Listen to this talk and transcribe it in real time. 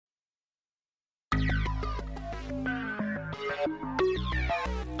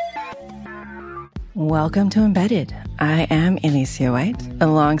Welcome to Embedded. I am Alicia White,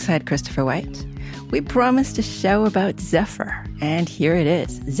 alongside Christopher White. We promised a show about Zephyr, and here it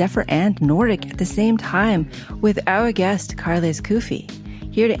is, Zephyr and Nordic at the same time, with our guest, Carlos Cufí,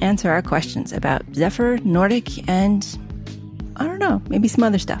 here to answer our questions about Zephyr, Nordic, and, I don't know, maybe some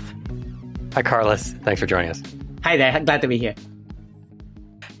other stuff. Hi, Carlos. Thanks for joining us. Hi there. Glad to be here.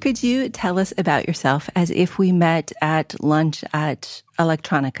 Could you tell us about yourself as if we met at lunch at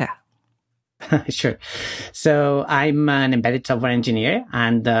Electronica? Sure. So I'm an embedded software engineer,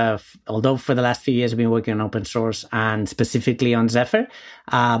 and although for the last few years I've been working on open source and specifically on Zephyr,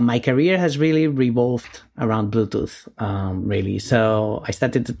 my career has really revolved around Bluetooth, really. So I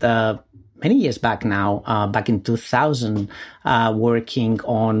started many years back now, back in 2000, working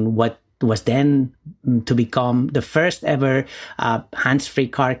on what was then to become the first ever hands-free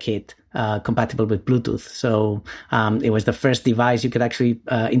car kit compatible with Bluetooth. So it was the first device you could actually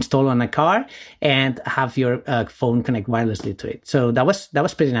install on a car and have your phone connect wirelessly to it. So that was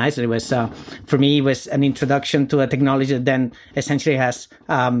pretty nice. It was for me, it was an introduction to a technology that then essentially has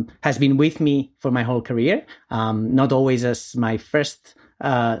been with me for my whole career. Not always as my first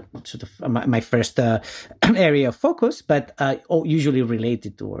my first area of focus, but usually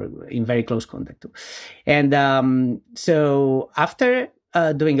related to or in very close contact to. And so after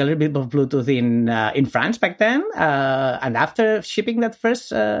doing a little bit of Bluetooth in France back then, and after shipping that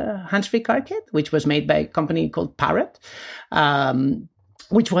first hands-free car kit, which was made by a company called Parrot,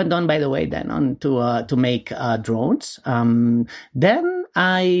 which went on, by the way, then on to make drones. Then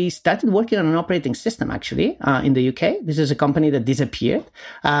I started working on an operating system, actually, in the UK. This is a company that disappeared,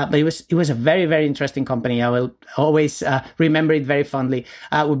 but it was a very, very interesting company. I will always remember it very fondly.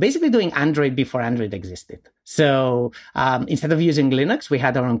 We're basically doing Android before Android existed. So instead of using Linux, we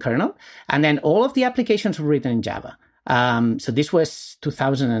had our own kernel, and then all of the applications were written in Java. So this was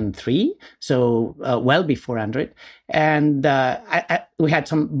 2003, so well before Android. And we had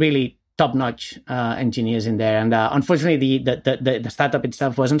some really top-notch engineers in there. And unfortunately, the startup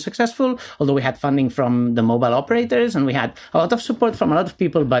itself wasn't successful, although we had funding from the mobile operators and we had a lot of support from a lot of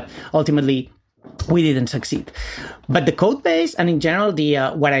people, but ultimately we didn't succeed. But the code base and in general,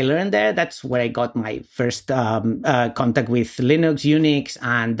 what I learned there, that's where I got my first contact with Linux, Unix,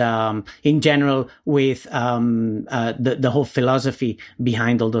 and in general with the whole philosophy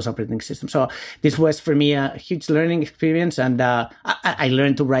behind all those operating systems. So this was for me a huge learning experience, and I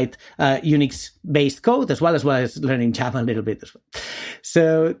learned to write Unix-based code as well as learning Java a little bit as well.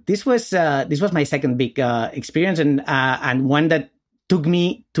 So this was my second big experience, and one that took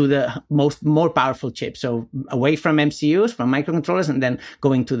me to the more powerful chips. So away from MCUs, from microcontrollers, and then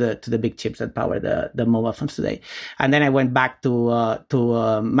going to the big chips that power the mobile phones today. And then I went back to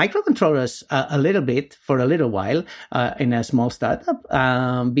microcontrollers a little bit for a little while in a small startup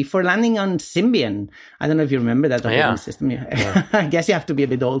before landing on Symbian. I don't know if you remember that operating system. Yeah. I guess you have to be a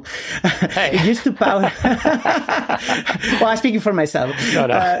bit old. Hey. It used to power. Well, I'm speaking for myself.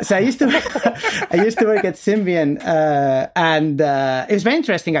 No. So I used to work at Symbian, and it was very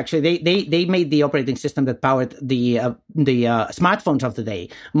interesting, actually. They made the operating system that powered the smartphones of the day,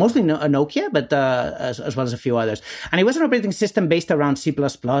 mostly Nokia, but as well as a few others. And it was an operating system based around C++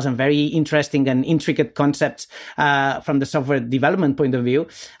 and very interesting and intricate concepts from the software development point of view.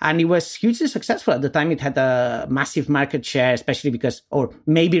 And it was hugely successful at the time. It had a massive market share, especially because, or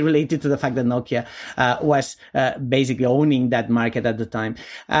maybe related to the fact that Nokia was basically owning that market at the time.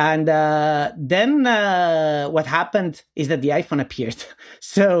 And then what happened is that the iPhone appeared.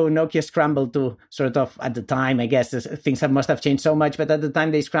 So Nokia scrambled to sort of, at the time, I guess things must have changed so much, but at the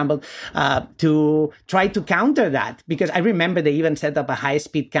time they scrambled to try to counter that, because I remember they even set up a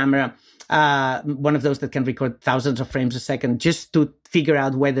high-speed camera, one of those that can record thousands of frames a second, just to figure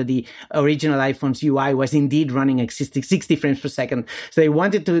out whether the original iPhone's UI was indeed running at 60 frames per second. So they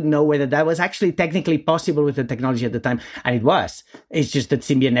wanted to know whether that was actually technically possible with the technology at the time. And it was. It's just that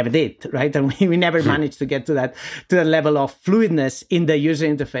Symbian never did, right? And we never managed to get to that level of fluidness in the user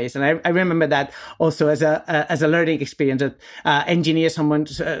interface. And I remember that also as a learning experience, that engineers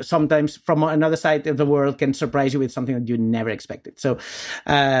sometimes from another side of the world can surprise you with something that you never expected. So,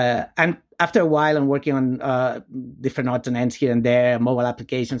 and after a while and working on different odds and ends here and there, mobile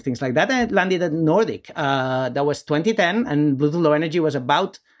applications, things like that, I landed at Nordic. That was 2010, and Bluetooth Low Energy was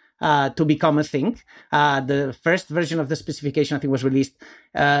about to become a thing. The first version of the specification, I think, was released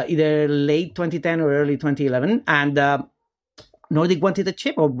either late 2010 or early 2011. And Nordic wanted a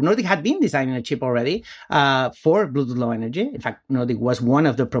chip, or Nordic had been designing a chip already for Bluetooth Low Energy. In fact, Nordic was one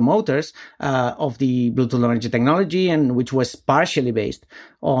of the promoters of the Bluetooth Low Energy technology, and which was partially based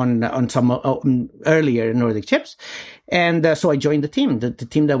on some earlier Nordic chips. And so I joined the team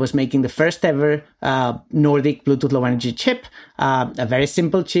that was making the first ever Nordic Bluetooth Low Energy chip, a very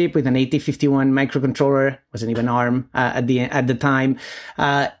simple chip with an 8051 microcontroller, wasn't even ARM at the time.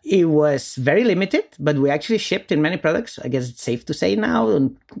 It was very limited, but we actually shipped in many products. I guess it's safe to say now,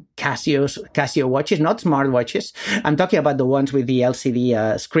 on Casio watches, not smartwatches. I'm talking about the ones with the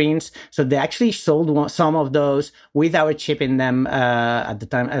LCD screens. So they actually sold some of those with our chip in them at the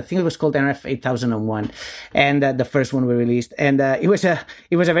time. I think it was called NRF 8001, and the first one we released. And it was a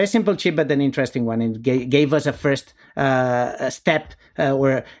very simple chip, but an interesting one. It gave us a first step,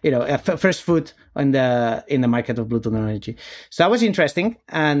 or a first foot in the market of Bluetooth Low Energy. So that was interesting.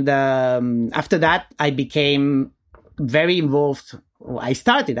 And after that, I became very involved. I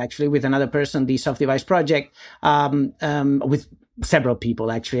started actually with another person, the Soft Device project, with several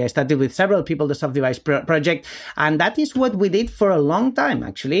people, actually. I started with several people, the Soft Device project. And that is what we did for a long time,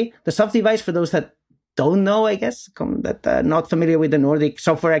 actually. The Soft Device, for those that don't know, I guess, that are not familiar with the Nordic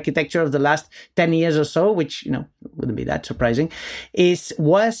software architecture of the last 10 years or so, which, wouldn't be that surprising, is,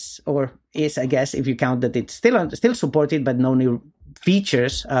 I guess, if you count that it's still supported, but no new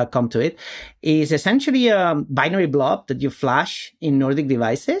features come to it, is essentially a binary blob that you flash in Nordic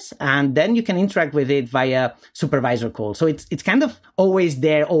devices, and then you can interact with it via supervisor call. So it's kind of always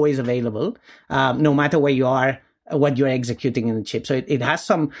there, always available, no matter where you are, what you're executing in the chip. So it has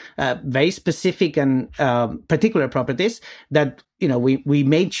some very specific and particular properties that, we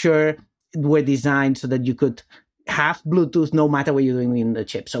made sure were designed so that you could have Bluetooth no matter what you're doing in the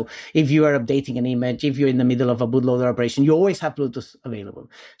chip. So if you are updating an image, if you're in the middle of a bootloader operation, you always have Bluetooth available.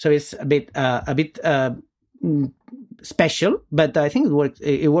 So it's a bit special, but I think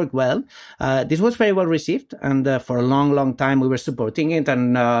it worked well. This was very well received, and for a long, long time we were supporting it,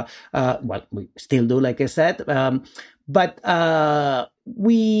 and we still do, like I said. But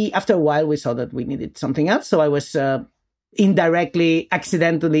after a while, we saw that we needed something else. So I was indirectly,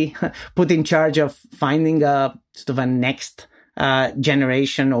 accidentally put in charge of finding a sort of a next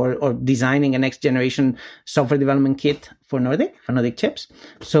generation or designing a next generation software development kit for Nordic chips.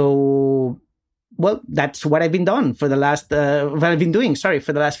 So, that's what I've been doing for the last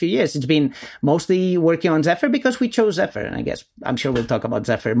few years. It's been mostly working on Zephyr because we chose Zephyr, and I'm sure we'll talk about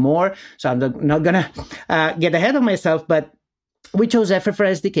Zephyr more. So I'm not gonna get ahead of myself, but we chose Zephyr for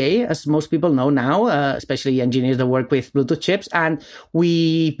SDK, as most people know now, especially engineers that work with Bluetooth chips. And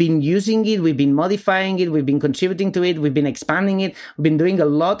we've been using it, we've been modifying it, we've been contributing to it, we've been expanding it, we've been doing a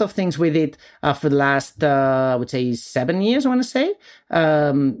lot of things with it for the last, I would say, 7 years, I want to say.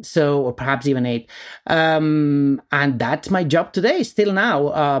 Or perhaps even 8. And that's my job today, still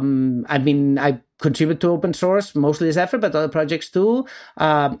now. I contribute to open source, mostly Zephyr, but other projects too.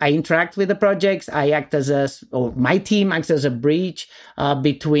 I interact with the projects. I act my team acts as a bridge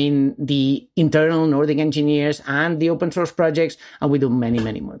between the internal Nordic engineers and the open source projects, and we do many,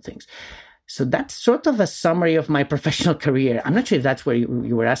 many more things. So that's sort of a summary of my professional career. I'm not sure if that's where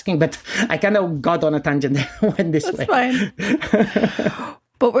you were asking, but I kind of got on a tangent and went this way. That's fine.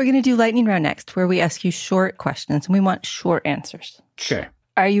 But we're going to do lightning round next, where we ask you short questions, and we want short answers. Sure.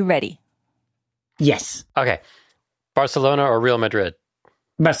 Are you ready? Yes. Okay. Barcelona or Real Madrid?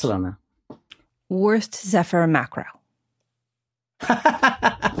 Barcelona. Worst Zephyr macro?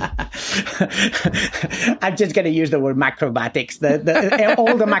 I'm just going to use the word Macrobatics.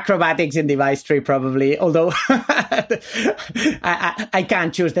 All the Macrobatics in Devicetree probably, although I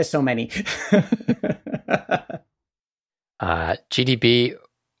can't choose. There's so many. GDB.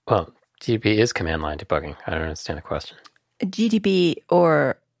 Well, GDB is command line debugging. I don't understand the question. GDB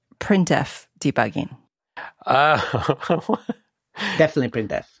or printf debugging? Definitely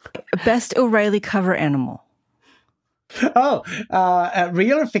printf. Best O'Reilly cover animal?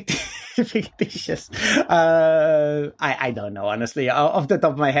 Real or fictitious? I don't know, honestly. Off the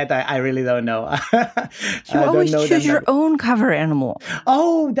top of my head, I really don't know. You always choose your own cover animal.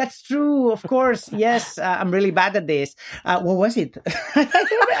 Oh, that's true. Of course. Yes. I'm really bad at this. What was it?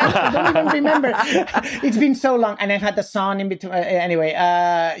 I don't even remember. It's been so long, and I've had the sun in between. Anyway,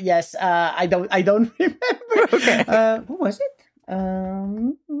 yes. I don't remember. Okay. What was it?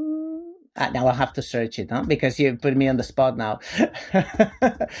 Now I'll have to search it, because you put me on the spot now.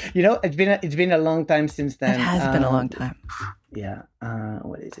 It's been a long time since then. It has been a long time. Yeah.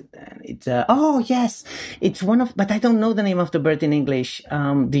 What is it then? It's yes, it's one of, but I don't know the name of the bird in English.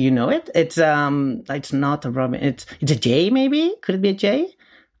 Do you know it? It's not a robin. It's a jay, maybe. Could it be a jay?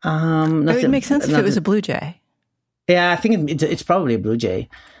 It would make sense if it was a blue jay. Yeah, I think it's probably a Blue Jay.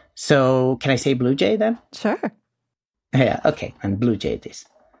 So can I say Blue Jay then? Sure. Yeah, okay. And Blue Jay it is.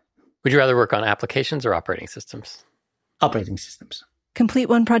 Would you rather work on applications or operating systems? Operating systems. Complete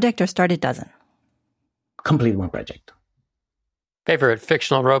one project or start a dozen? Complete one project. Favorite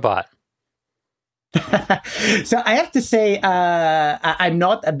fictional robot? So I have to say, I'm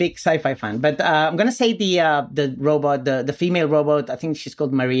not a big sci-fi fan, but I'm going to say the robot, the female robot, I think she's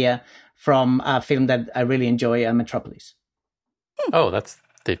called Maria, from a film that I really enjoy, Metropolis. Oh, that's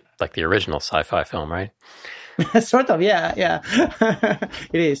the original sci-fi film, right? Sort of, yeah.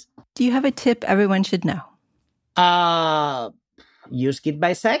 It is. Do you have a tip everyone should know? Use git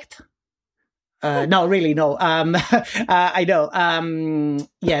bisect. No, really, no. I know.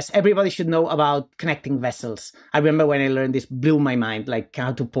 Yes, everybody should know about connecting vessels. I remember when I learned this, blew my mind, like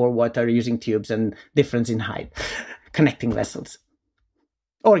how to pour water using tubes and difference in height. Connecting vessels.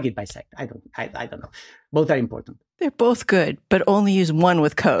 Or git bisect. I don't know. Both are important. They're both good, but only use one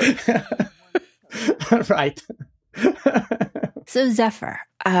with code. Right. So Zephyr.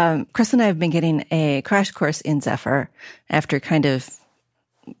 Chris and I have been getting a crash course in Zephyr after kind of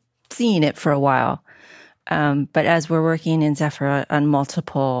seeing it for a while. But as we're working in Zephyr on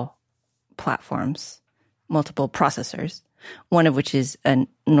multiple platforms, multiple processors, one of which is a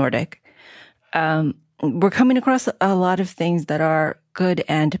Nordic, we're coming across a lot of things that are good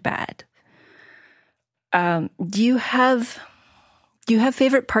and bad. Do you have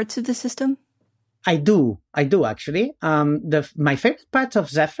favorite parts of the system? I do actually. My favorite parts of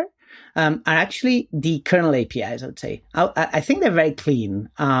Zephyr are actually the kernel APIs, I would say. I think they're very clean.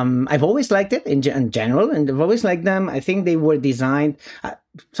 I've always liked it in general, and I've always liked them. I think they were designed.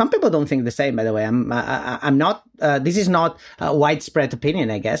 Some people don't think the same, by the way. I'm not. This is not a widespread opinion,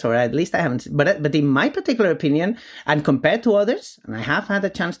 I guess, or at least I haven't. But in my particular opinion, and compared to others, and I have had a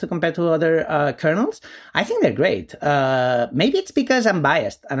chance to compare to other kernels, I think they're great. Maybe it's because I'm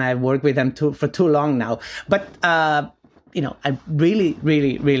biased and I've worked with them for too long now. But I really,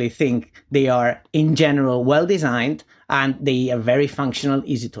 really, really think they are, in general, well designed, and they are very functional,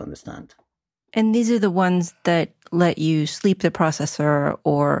 easy to understand. And these are the ones that let you sleep the processor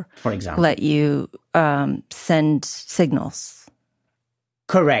or, for example, let you send signals.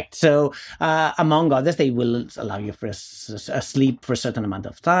 Correct. So, among others, they will allow you for a sleep for a certain amount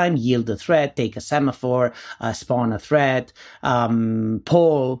of time, yield a thread, take a semaphore, spawn a thread,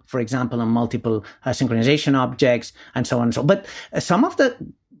 poll, for example, on multiple synchronization objects, and so on and so on. But some of the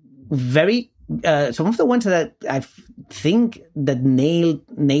ones that I think that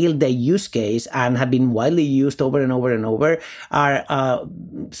nailed their use case and have been widely used over and over and over are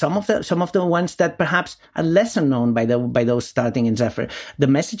some of the ones that perhaps are lesser known by those starting in Zephyr. The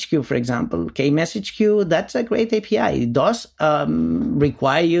message queue, for example, K-message queue, that's a great API. It does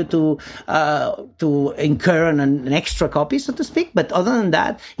require you to incur an extra copy, so to speak. But other than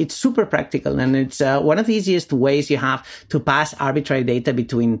that, it's super practical, and it's one of the easiest ways you have to pass arbitrary data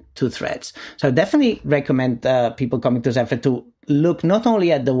between two threads. So I definitely recommend people coming to Zephyr to look not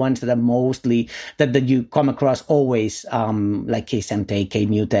only at the ones that are mostly that you come across always, like ksemtake,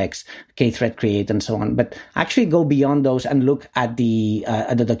 kmutex, kthreadcreate, and so on, but actually go beyond those and look at the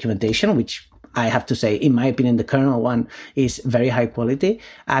documentation, which I have to say, in my opinion, the kernel one is very high quality.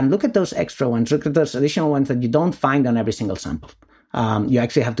 And look at those extra ones, look at those additional ones that you don't find on every single sample. You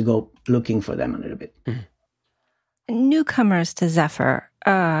actually have to go looking for them a little bit. Mm-hmm. Newcomers to Zephyr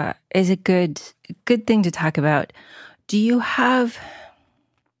is a good thing to talk about. Do you have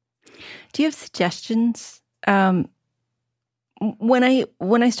suggestions? When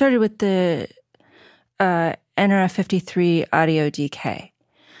I started with the NRF53 audio DK,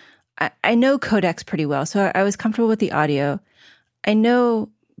 I know codecs pretty well, so I was comfortable with the audio. I know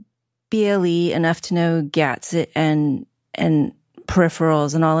BLE enough to know GATS and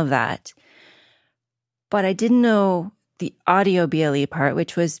peripherals and all of that, but I didn't know the audio BLE part,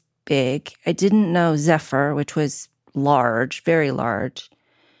 which was big. I didn't know Zephyr, which was large, very large.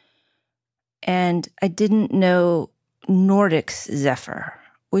 And I didn't know Nordic's Zephyr,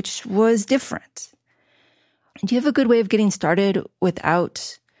 which was different. Do you have a good way of getting started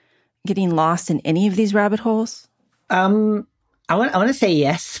without getting lost in any of these rabbit holes? I want to say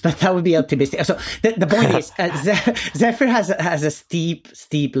yes, but that would be optimistic. So the point is, Zephyr has a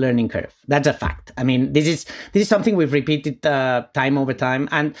steep learning curve. That's a fact. I mean, this is something we've repeated time over time,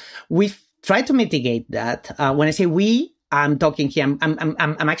 and we've tried to mitigate that. When I say we, I'm talking here.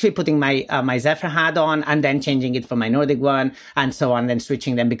 I'm actually putting my Zephyr hat on and then changing it for my Nordic one and so on, then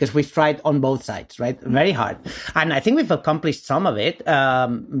switching them, because we've tried on both sides, right? Very hard, and I think we've accomplished some of it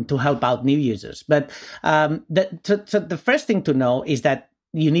to help out new users. But the first thing to know is that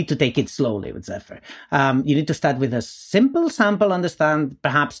you need to take it slowly with Zephyr. You need to start with a simple sample, understand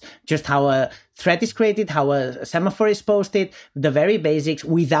perhaps just how a thread is created, how a semaphore is posted, the very basics,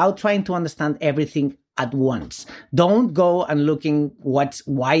 without trying to understand everything at once. Don't go and looking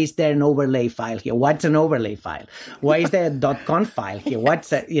why is there an overlay file here? What's an overlay file? Why is there a .conf file here?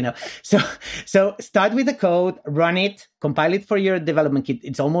 So start with the code, run it, compile it for your development kit.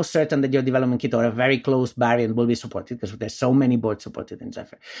 It's almost certain that your development kit or a very close variant will be supported because there's so many boards supported in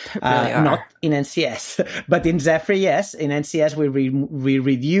Zephyr. Really not in NCS, but in Zephyr, yes. In NCS, we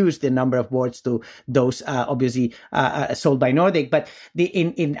reduce the number of boards to those obviously sold by Nordic. But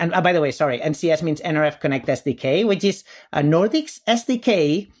and by the way, sorry, NCS means NRF Connect SDK, which is Nordic's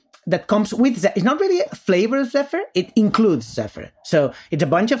SDK that comes with Zephyr. It's not really a flavor of Zephyr. It includes Zephyr. So it's a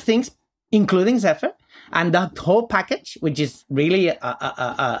bunch of things, including Zephyr. And that whole package, which is really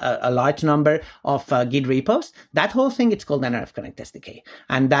a large number of Git repos, that whole thing, it's called NRF Connect SDK.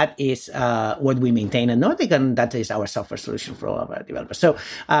 And that is what we maintain at Nordic, and that is our software solution for all of our developers. So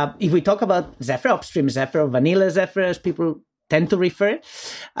if we talk about Zephyr, upstream Zephyr, or vanilla Zephyr, as people tend to refer,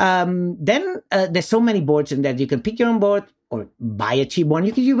 then there's so many boards in there. You can pick your own board, or buy a cheap one.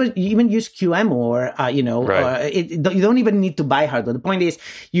 You can even use QM or, right. You don't even need to buy hardware. The point is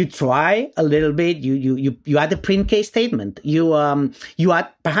you try a little bit, you add a print case statement. You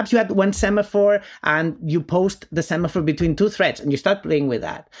add one semaphore and you post the semaphore between two threads and you start playing with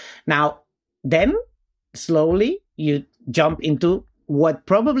that. Now, then slowly you jump into what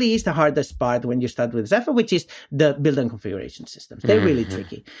probably is the hardest part when you start with Zephyr, which is the build and configuration systems. They're really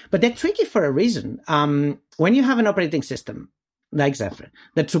tricky, but they're tricky for a reason. When you have an operating system like Zephyr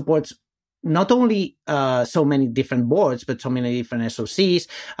that supports not only so many different boards, but so many different SoCs,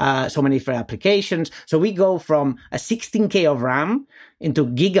 so many different applications. So we go from a 16K of RAM into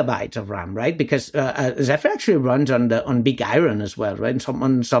gigabytes of RAM, right? Because Zephyr actually runs on big iron as well, right?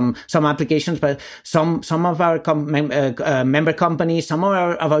 On some applications, but some of our member companies, some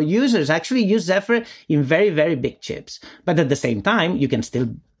of our users actually use Zephyr in very, very big chips. But at the same time, you can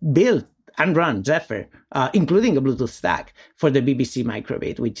still build and run Zephyr, including a Bluetooth stack for the BBC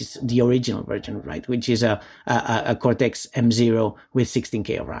Microbit, which is the original version, right? Which is a Cortex M0 with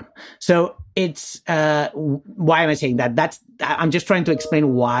 16K of RAM. So it's, why am I saying that? I'm just trying to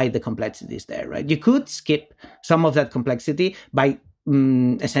explain why the complexity is there, right? You could skip some of that complexity by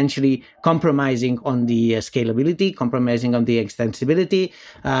essentially compromising on the scalability, compromising on the extensibility.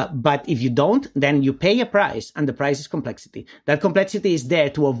 But if you don't, then you pay a price, and the price is complexity. That complexity is there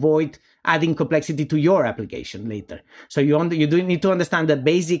to avoid adding complexity to your application later. So you do need to understand the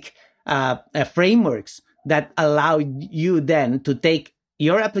basic frameworks that allow you then to take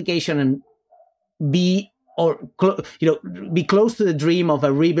your application and be close to the dream of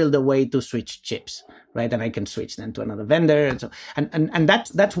a rebuild a way to switch chips, right? And I can switch then to another vendor, and so and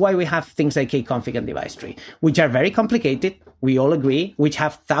that's why we have things like Kconfig and Devicetree, which are very complicated. We all agree, which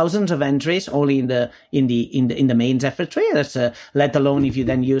have thousands of entries only in the main Zephyr tree. That's let alone if you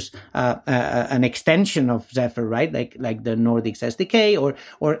then use an extension of Zephyr, right? Like the Nordic's SDK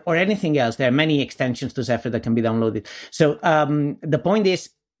or anything else. There are many extensions to Zephyr that can be downloaded. So the point is,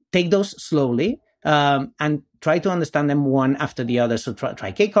 take those slowly. And try to understand them one after the other. So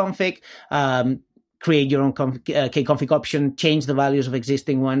try Kconfig, create your own Kconfig option, change the values of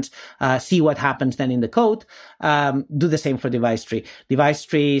existing ones, see what happens then in the code. Do the same for Devicetree.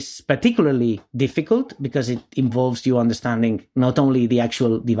 Devicetree is particularly difficult because it involves you understanding not only the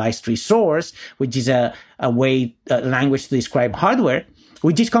actual Devicetree source, which is a language to describe hardware,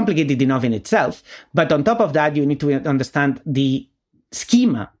 which is complicated enough in itself, but on top of that, you need to understand the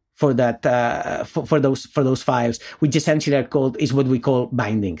schema for that, for those files, which essentially is what we call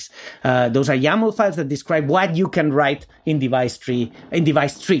bindings. Those are YAML files that describe what you can write in device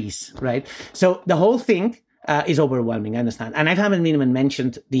trees, right? So the whole thing is overwhelming, I understand. And I haven't even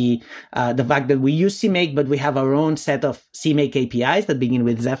mentioned the fact that we use CMake, but we have our own set of CMake APIs that begin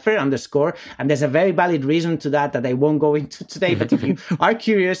with Zephyr _. And there's a very valid reason to that I won't go into today. But if you are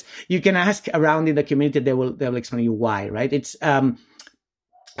curious, you can ask around in the community. They'll explain you why, right? It's,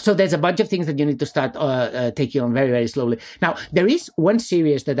 so there's a bunch of things that you need to start taking on very, very slowly. Now, there is one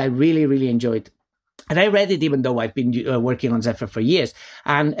series that I really, really enjoyed. And I read it even though I've been working on Zephyr for years.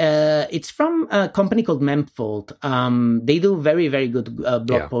 And it's from a company called Memfault. They do very, very good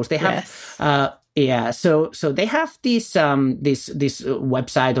blog posts. They have... Yes. So they have this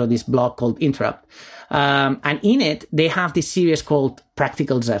website or this blog called Interrupt. And in it, they have this series called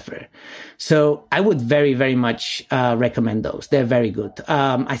Practical Zephyr. So I would very, very much recommend those. They're very good.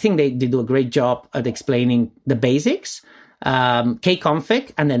 I think they do a great job at explaining the basics,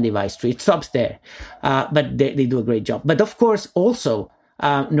 Kconfig, and then Devicetree. It stops there. But they do a great job. But of course, also,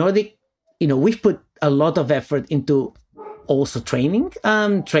 Nordic, we've put a lot of effort into also training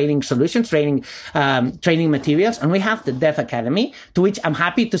solutions, training materials. And we have the Dev Academy, to which I'm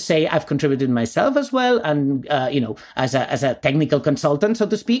happy to say I've contributed myself as well. And, as a technical consultant, so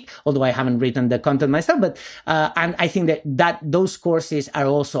to speak, although I haven't written the content myself, but, and I think that those courses are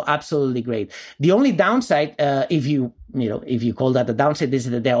also absolutely great. The only downside, if you call that a downside, is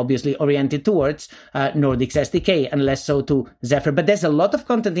that they're obviously oriented towards Nordic's SDK and less so to Zephyr. But there's a lot of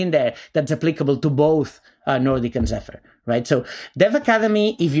content in there that's applicable to both Nordic and Zephyr, right? So Dev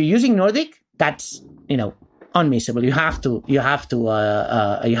Academy, if you're using Nordic, that's, unmissable. You have to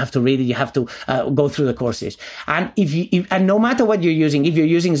read it. You have to go through the courses. And and no matter what you're using, if you're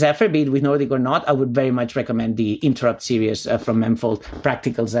using Zephyr, be it with Nordic or not, I would very much recommend the Interrupt series from Memfault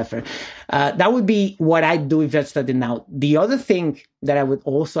Practical Zephyr. That would be what I'd do if I started now. The other thing that I would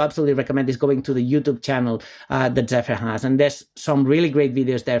also absolutely recommend is going to the YouTube channel that Zephyr has. And there's some really great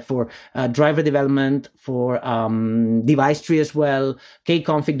videos there for driver development, for Devicetree as well,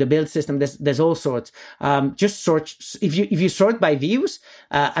 Kconfig, the build system. There's all sorts. Just sort, if you sort by views,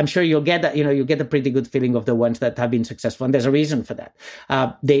 I'm sure you'll get a pretty good feeling of the ones that have been successful. And there's a reason for that.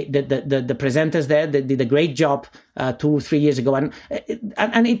 The presenters there, they did a great job 2-3 years ago. And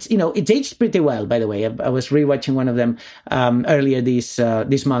it's aged pretty well, by the way. I was rewatching one of them earlier this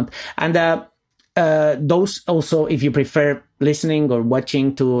month. And those also, if you prefer listening or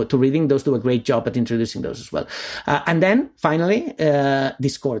watching to reading, those do a great job at introducing those as well. And then finally,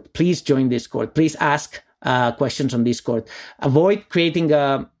 Discord. Please join Discord. Please ask questions on Discord. Avoid creating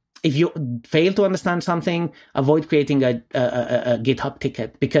if you fail to understand something, avoid creating a GitHub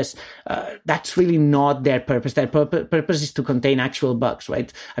ticket, because that's really not their purpose. Their purpose is to contain actual bugs,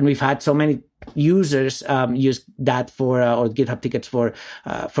 right? And we've had so many users use that for or GitHub tickets for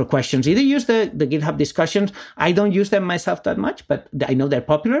questions. Either use the GitHub discussions. I don't use them myself that much, but I know they're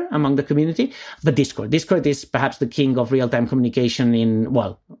popular among the community. But Discord is perhaps the king of real-time communication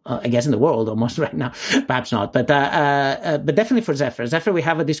I guess in the world almost right now. Perhaps not, but definitely for Zephyr. Zephyr, we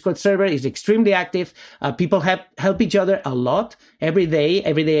have a Discord server. It's extremely active. People help each other a lot every day.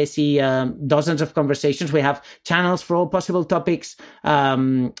 Every day I see dozens of conversations. We have channels for all possible topics,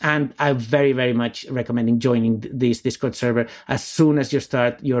 and I very, very much recommending joining this Discord server as soon as you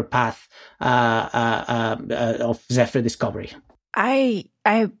start your path of Zephyr discovery. I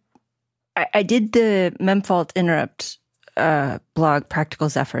did the Memfault Interrupt blog, Practical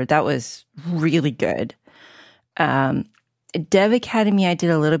Zephyr. That was really good. Dev Academy I did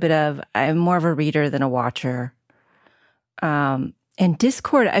a little bit of. I'm more of a reader than a watcher. And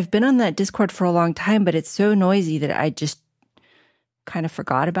Discord, I've been on that Discord for a long time, but it's so noisy that I just kind of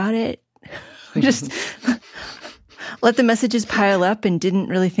forgot about it. Just let the messages pile up and didn't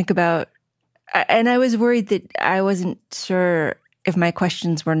really think about. And I was worried that I wasn't sure if my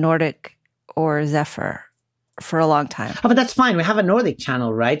questions were Nordic or Zephyr for a long time. Oh, but that's fine. We have a Nordic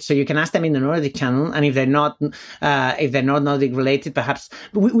channel, right? So you can ask them in the Nordic channel, and if they're not Nordic related, perhaps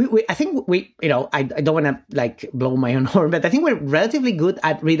I think I don't want to blow my own horn, but I think we're relatively good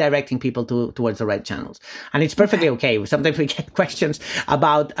at redirecting people towards the right channels, and it's perfectly okay. Sometimes we get questions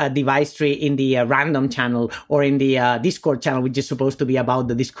about a Devicetree in the random channel or in the Discord channel, which is supposed to be about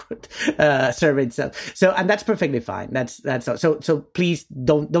the Discord server itself. So, and that's perfectly fine. That's so please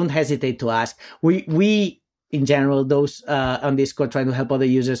don't hesitate to ask. We in general, those on Discord trying to help other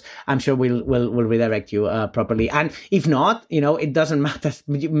users, I'm sure we'll redirect you properly. And if not, it doesn't matter.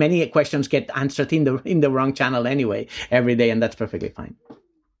 Many questions get answered in the wrong channel anyway every day, and that's perfectly fine.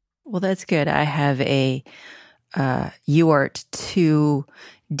 Well, that's good. I have a UART to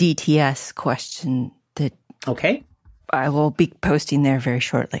DTS question that I will be posting there very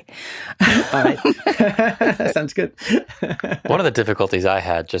shortly. All right, sounds good. One of the difficulties I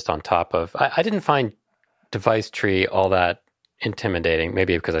had, just on top of, I didn't find Devicetree all that intimidating,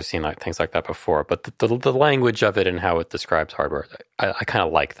 maybe because I've seen things like that before, but the language of it and how it describes hardware, I kind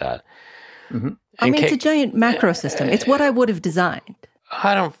of like that. Mm-hmm. It's a giant macro system. It's what I would have designed.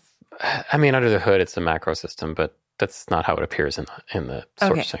 Under the hood, it's a macro system, but that's not how it appears in the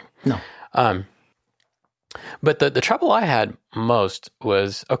sourcing. No. But the trouble I had most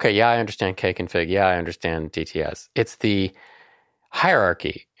was, I understand Kconfig, I understand DTS. It's the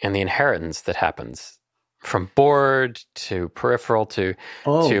hierarchy and the inheritance that happens from board to peripheral to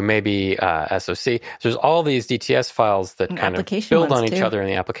maybe SOC. There's all these DTS files that kind of build on each other in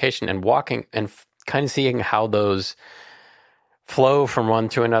the application, and walking and kind of seeing how those flow from one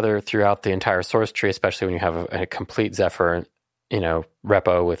to another throughout the entire source tree, especially when you have a complete Zephyr,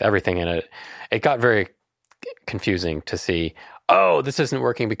 repo with everything in it. It got very confusing to see, this isn't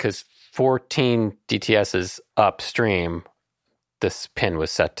working because 14 DTSs upstream this pin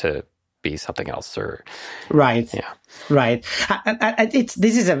was set to be something else, or right. Yeah. Right.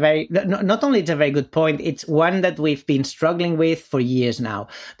 This is a very, not only it's a very good point, it's one that we've been struggling with for years now.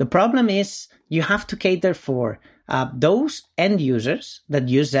 The problem is you have to cater for those end users that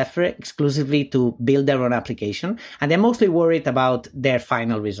use Zephyr exclusively to build their own application. And they're mostly worried about their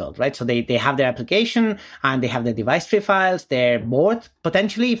final result, right? So they have their application and they have their Devicetree files, they're bored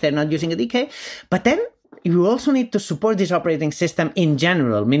potentially if they're not using a DK. But then you also need to support this operating system in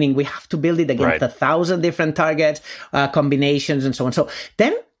general, meaning we have to build it against 1,000 different targets, combinations, and so on. So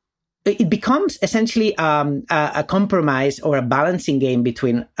then it becomes essentially a compromise or a balancing game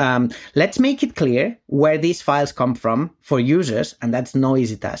between let's make it clear where these files come from for users, and that's no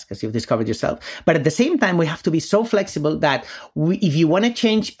easy task, as you've discovered yourself. But at the same time, we have to be so flexible that if you want to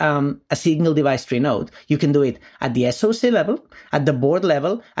change a single Devicetree node, you can do it at the SoC level, at the board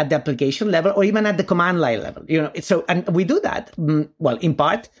level, at the application level, or even at the command line level. So and we do that well in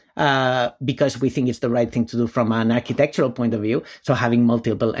part because we think it's the right thing to do from an architectural point of view, so having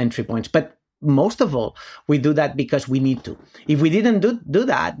multiple entry points. But most of all, we do that because we need to. If we didn't do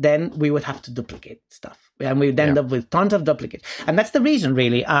that, then we would have to duplicate stuff. And we'd end up with tons of duplicates. And that's the reason,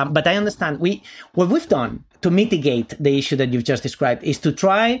 really. But I understand what we've done to mitigate the issue that you've just described is to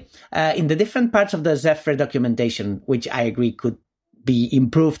try in the different parts of the Zephyr documentation, which I agree could be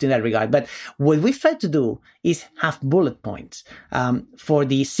improved in that regard. But what we've tried to do is have bullet points for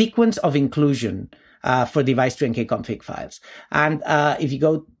the sequence of inclusion for Devicetree and kconfig files. And if you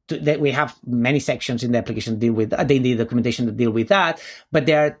go to that, we have many sections in the application that deal with the documentation that deal with that. But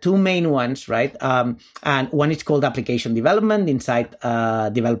there are two main ones, right? And one is called application development inside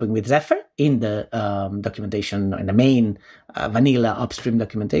developing with Zephyr in the documentation, in the main vanilla upstream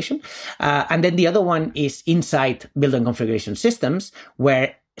documentation. And then the other one is inside build and configuration systems,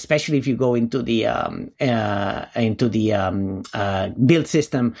 where especially if you go into the build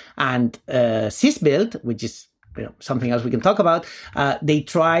system and sysbuild, which is something else we can talk about, they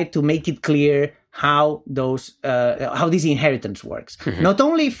try to make it clear how this inheritance works, not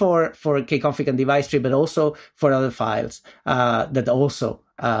only for kconfig and Devicetree, but also for other files that are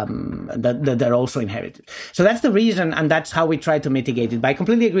also inherited. So that's the reason, and that's how we try to mitigate it. But I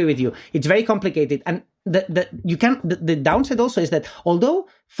completely agree with you; it's very complicated, and the downside also is that although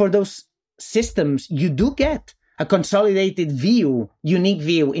for those systems you do get a consolidated view, unique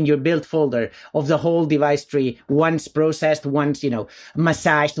view in your build folder of the whole Devicetree, once processed, once,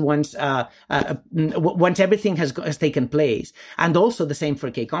 massaged, once everything has taken place. And also the same for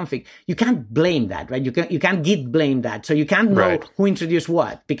kconfig. You can't blame that, right? You can't git blame that. So you can't know who introduced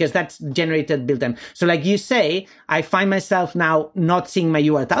what, because that's generated build time. So like you say, I find myself now not seeing my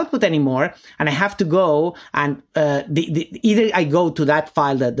UART output anymore, and I have to go and either I go to that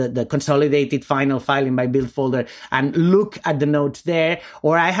file, the consolidated final file in my build folder, and look at the nodes there,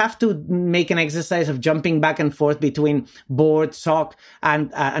 or I have to make an exercise of jumping back and forth between board, SOC,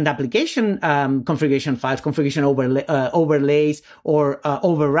 and application configuration files, configuration overlays, or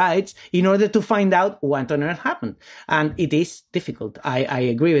overrides, in order to find out what on earth happened. And it is difficult. I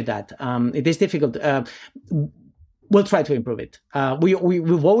agree with that. It is difficult. We'll try to improve it. We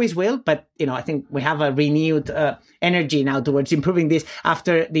always will, but I think we have a renewed energy now towards improving this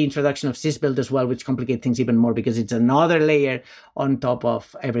after the introduction of sysbuild as well, which complicates things even more because it's another layer on top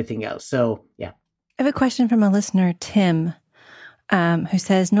of everything else. So yeah. I have a question from a listener, Tim, who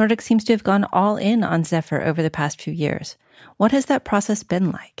says Nordic seems to have gone all in on Zephyr over the past few years. What has that process been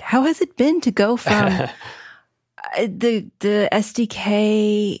like? How has it been to go from the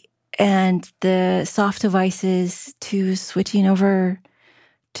SDK and the soft devices to switching over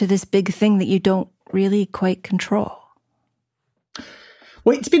to this big thing that you don't really quite control?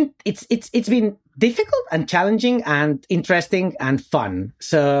 Well, it's been difficult and challenging and interesting and fun.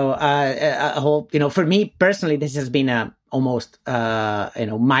 So a whole, for me personally, this has been almost, not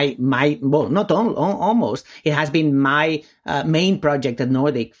almost, it has been my main project at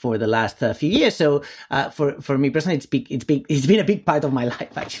Nordic for the last few years. So for me personally, it's been a big part of my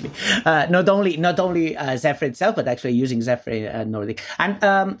life, actually. Not only Zephyr itself, but actually using Zephyr at Nordic.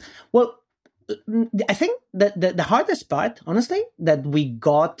 And I think the hardest part, honestly, that we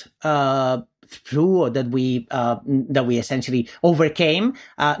got through, or that we essentially overcame,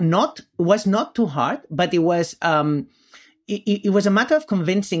 was not too hard, but it was it was a matter of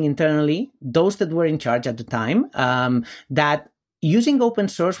convincing internally those that were in charge at the time that using open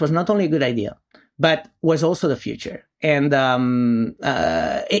source was not only a good idea, but was also the future. And there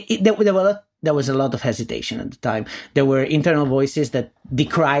were there was a lot of hesitation at the time. There were internal voices that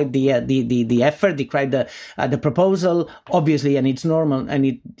decried the effort, decried the proposal, obviously, and it's normal. And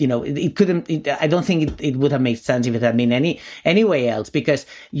it couldn't. I don't think it would have made sense if it had been any way else, because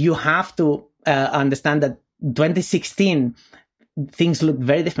you have to understand that 2016. Things looked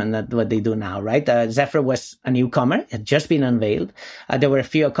very different than what they do now, right? Zephyr was a newcomer; it had just been unveiled. There were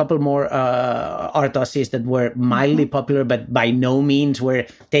a couple more RTOSes that were mildly popular, but by no means were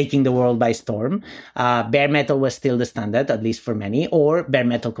taking the world by storm. Bare metal was still the standard, at least for many, or bare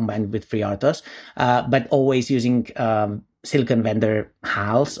metal combined with FreeRTOS, but always using silicon vendor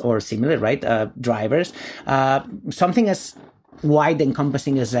HALs or similar, right? Drivers. Something as wide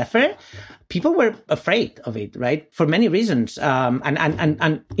encompassing as Zephyr, people were afraid of it, right? For many reasons. And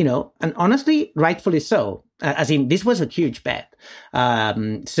honestly, rightfully so. As in, this was a huge bet.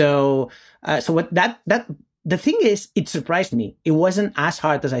 So what the thing is, it surprised me. It wasn't as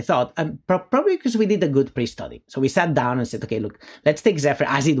hard as I thought. Probably because we did a good pre-study. So we sat down and said, okay, look, let's take Zephyr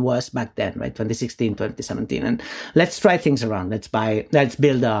as it was back then, right? 2016, 2017. And let's try things around. Let's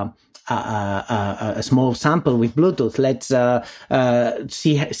build a small sample with Bluetooth. Let's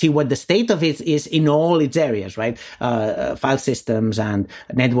see what the state of it is in all its areas, right? File systems and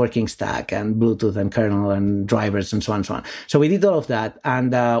networking stack and Bluetooth and kernel and drivers and so on and so on. So we did all of that,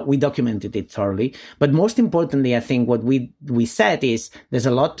 and we documented it thoroughly. But most importantly, I think what we said is there's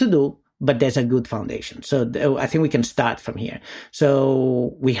a lot to do, but there's a good foundation. So I think we can start from here.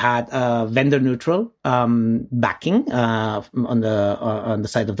 So we had vendor neutral backing on the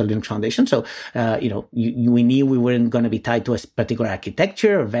side of the Linux Foundation. So we knew we weren't going to be tied to a particular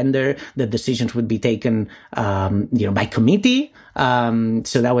architecture or vendor. The decisions would be taken by committee.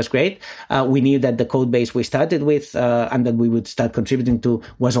 So that was great. We knew that the code base we started with and that we would start contributing to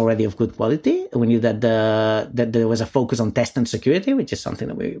was already of good quality. We knew that that there was a focus on test and security, which is something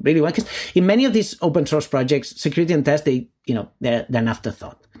that we really want. Because in many of these open source projects, security and test, they're an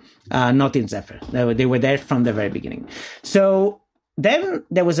afterthought. Not in Zephyr. They were there from the very beginning. So then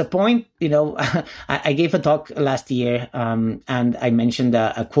there was a point, I gave a talk last year, and I mentioned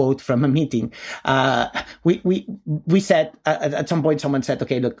a quote from a meeting. We said, at some point, someone said,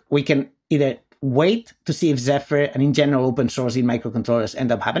 okay, look, we can either wait to see if Zephyr and in general open source in microcontrollers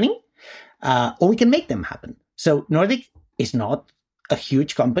end up happening, or we can make them happen. So Nordic is not a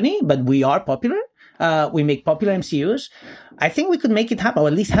huge company, but we are popular. We make popular MCUs. I think we could make it happen, or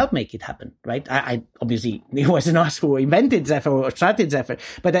at least help make it happen, right? I obviously, it wasn't us who invented Zephyr or started Zephyr,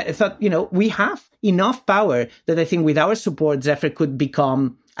 but I thought, we have enough power that I think with our support, Zephyr could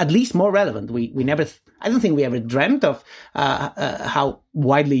become at least more relevant. I don't think we ever dreamt of how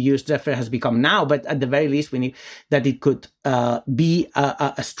widely used Zephyr has become now, but at the very least, we knew that it could be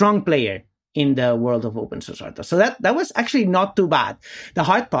a strong player in the world of open source RTOS. So that was actually not too bad. The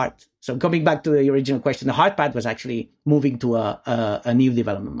hard part, so coming back to the original question, the hard part was actually moving to a new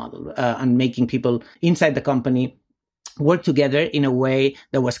development model and making people inside the company work together in a way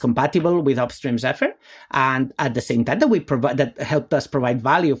that was compatible with upstream Zephyr, and at the same time that helped us provide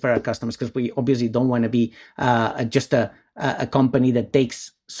value for our customers, because we obviously don't want to be just a company that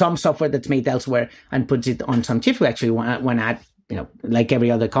takes some software that's made elsewhere and puts it on some chips. We actually want to add, like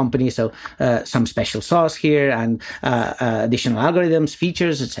every other company, so some special sauce here and additional algorithms,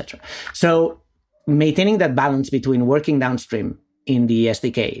 features, etc. So maintaining that balance between working downstream in the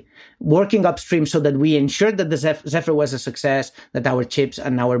SDK, working upstream so that we ensured that the Zephyr was a success, that our chips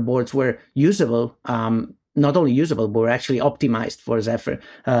and our boards were usable, not only usable, but were actually optimized for Zephyr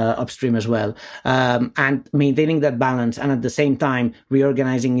upstream as well. And maintaining that balance, and at the same time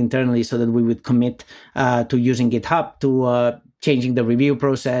reorganizing internally so that we would commit to using GitHub, to changing the review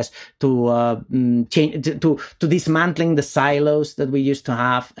process, to dismantling the silos that we used to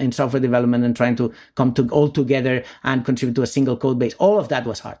have in software development and trying to come all together and contribute to a single code base. All of that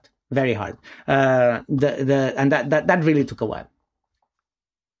was hard, very hard. And that really took a while.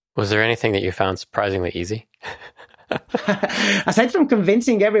 Was there anything that you found surprisingly easy? Aside from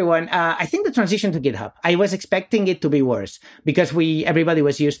convincing everyone, I think the transition to GitHub, I was expecting it to be worse because everybody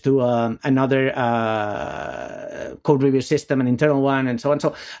was used to another code review system, an internal one, and so on.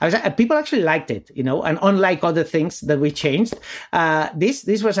 So people actually liked it, and unlike other things that we changed,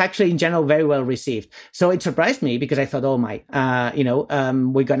 this was actually in general very well received. So it surprised me because I thought, oh my,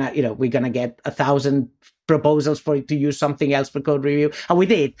 we're gonna get 1,000 proposals to use something else for code review, and we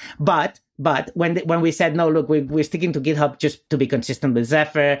did. But when we said no, look, we're sticking to GitHub just to be consistent with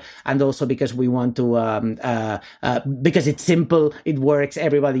Zephyr, and also because we want to because it's simple, it works,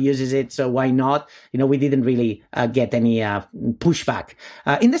 everybody uses it, so why not? We didn't really get any pushback.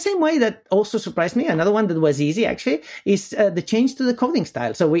 In the same way that also surprised me, another one that was easy actually is the change to the coding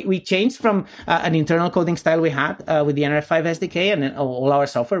style. So we changed from an internal coding style we had with the NR5 SDK and all our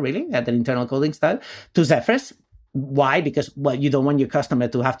software really had an internal coding style to Zephyr's. Why? Because, you don't want your customer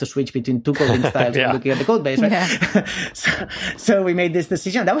to have to switch between two coding styles when looking at the code base, right? Yeah. so we made this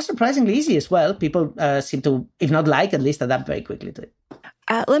decision. That was surprisingly easy as well. People seem to, if not at least adapt very quickly to it.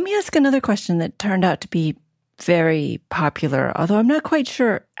 Let me ask another question that turned out to be very popular, although I'm not quite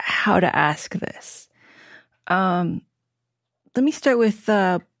sure how to ask this. Let me start with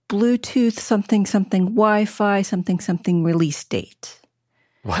Bluetooth something, Wi-Fi something release date.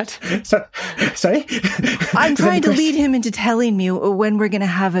 What? Sorry? I'm trying to lead him into telling me when we're going to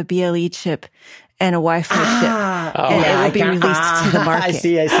have a BLE chip and a Wi-Fi chip. And it will be released to the market. I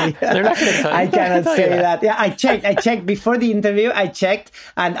see. They're not going to tell you. I cannot say that. Yeah, I checked before the interview.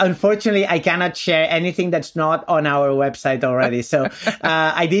 And unfortunately, I cannot share anything that's not on our website already. So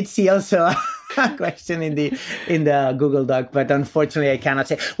I did see also a question in the Google Doc, but unfortunately, I cannot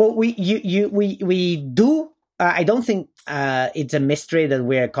say. Well, we do. I don't think it's a mystery that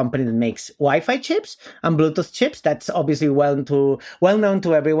we're a company that makes Wi-Fi chips and Bluetooth chips. That's obviously well known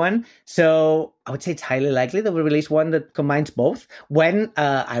to everyone. So I would say it's highly likely that we release one that combines both. When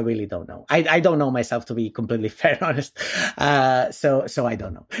I really don't know. I don't know myself, to be completely fair and honest. So I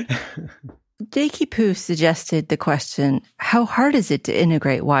don't know. Jakey Poo suggested the question: how hard is it to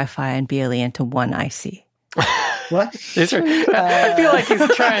integrate Wi-Fi and BLE into one IC? What? I feel like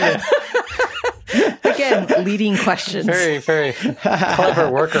he's trying to. Again, leading questions. Very, very clever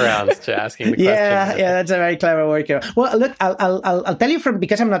workarounds to asking the question. Yeah, that's a very clever workaround. Well, look, I'll tell you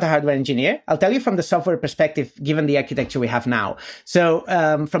because I'm not a hardware engineer, I'll tell you from the software perspective, given the architecture we have now. So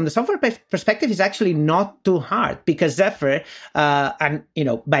from the software perspective, it's actually not too hard because Zephyr, and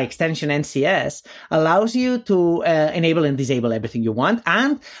by extension NCS, allows you to enable and disable everything you want.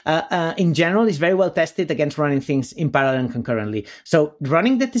 And in general, is very well tested against running things in parallel and concurrently. So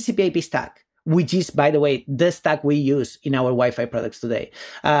running the TCP/IP stack, which is, by the way, the stack we use in our Wi-Fi products today,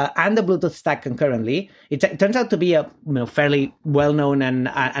 and the Bluetooth stack concurrently, it turns out to be a fairly well-known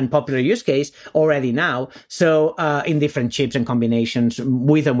and popular use case already now. So in different chips and combinations,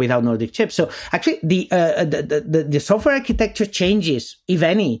 with and without Nordic chips. So actually, the software architecture changes, if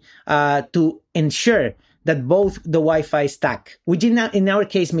any, to ensure that both the Wi-Fi stack, which in our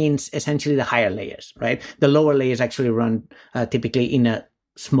case means essentially the higher layers, right? The lower layers actually run typically in a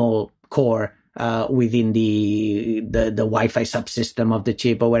small core within the Wi-Fi subsystem of the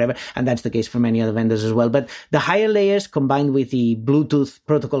chip or whatever, and that's the case for many other vendors as well. But the higher layers combined with the Bluetooth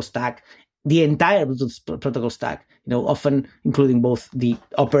protocol stack, the entire Bluetooth protocol stack, often including both the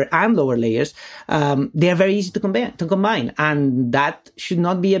upper and lower layers, they are very easy to combine, and that should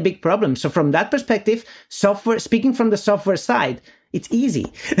not be a big problem. So from that perspective, speaking from the software side, it's easy,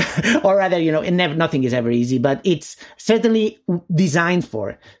 or rather, nothing is ever easy, but it's certainly designed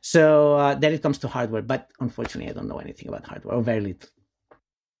for. So then it comes to hardware, but unfortunately, I don't know anything about hardware, or very little.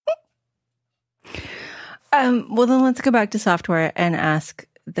 Well, then let's go back to software and ask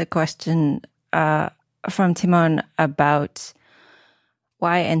the question from Timon about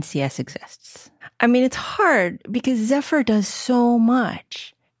why NCS exists. I mean, it's hard because Zephyr does so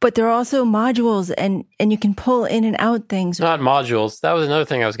much. But there are also modules, and you can pull in and out things. Not modules. That was another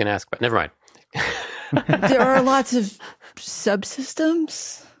thing I was going to ask about. Never mind. There are lots of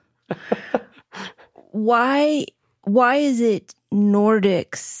subsystems. Why is it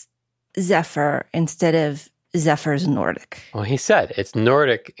Nordic's Zephyr instead of Zephyr's Nordic? Well, he said it's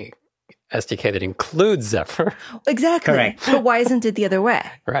Nordic SDK that includes Zephyr. Exactly. Correct. But why isn't it the other way?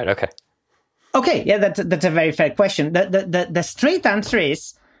 Right. Okay. Okay. Yeah, that's a very fair question. The straight answer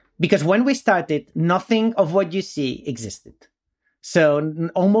is, because when we started, nothing of what you see existed. So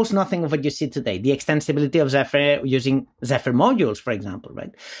almost nothing of what you see today. The extensibility of Zephyr using Zephyr modules, for example,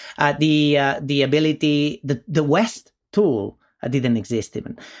 right? The ability, the West tool didn't exist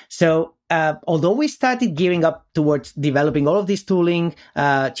even. So although we started gearing up towards developing all of this tooling,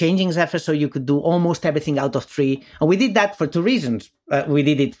 changing Zephyr so you could do almost everything out of tree, and we did that for two reasons. We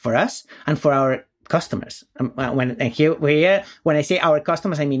did it for us and for our customers. When I say our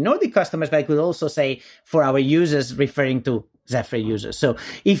customers, I mean Nordic customers, but I could also say for our users, referring to Zephyr users. So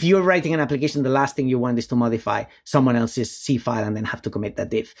if you're writing an application, the last thing you want is to modify someone else's C file and then have to commit that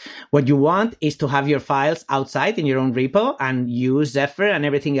diff. What you want is to have your files outside in your own repo and use Zephyr and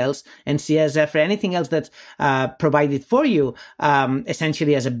everything else, NCS Zephyr, anything else that's provided for you,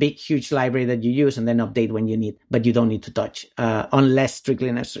 essentially as a big, huge library that you use and then update when you need, but you don't need to touch unless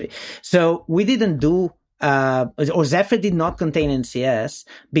strictly necessary. So we didn't do, or Zephyr did not contain NCS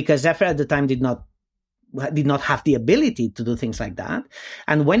because Zephyr at the time did not have the ability to do things like that.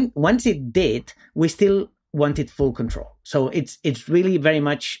 And once it did, we still wanted full control. So it's really very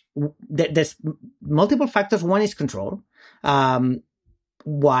much, there's multiple factors. One is control.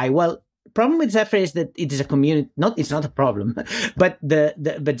 Why? Well, problem with Zephyr is that it is a community. It's not a problem, but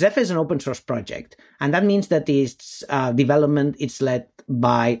but Zephyr is an open source project, and that means that its development it's led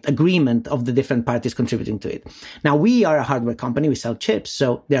by agreement of the different parties contributing to it. Now we are a hardware company; we sell chips,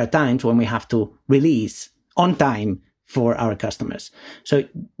 so there are times when we have to release on time for our customers. So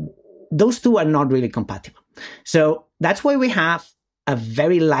those two are not really compatible. So that's why we have a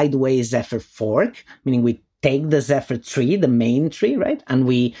very lightweight Zephyr fork, meaning we take the Zephyr tree, the main tree, right? And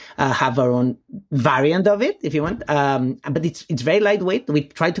we have our own variant of it, if you want. But it's very lightweight. We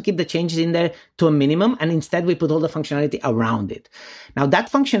try to keep the changes in there to a minimum, and instead we put all the functionality around it. Now,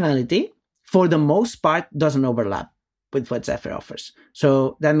 that functionality, for the most part, doesn't overlap with what Zephyr offers.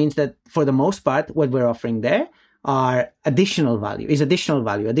 So that means that for the most part, what we're offering there are additional additional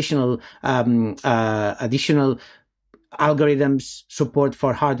algorithms, support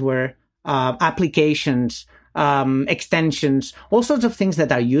for hardware, applications, extensions, all sorts of things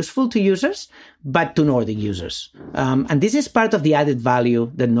that are useful to users, but to Nordic users. And this is part of the added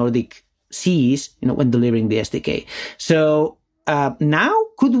value that Nordic sees, when delivering the SDK. So now,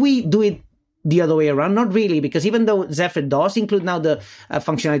 could we do it the other way around? Not really, because even though Zephyr does include now the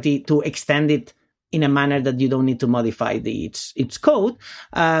functionality to extend it in a manner that you don't need to modify its code,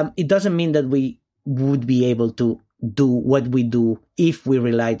 it doesn't mean that we would be able to do what we do if we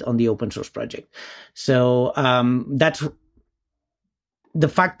relied on the open source project. So that's the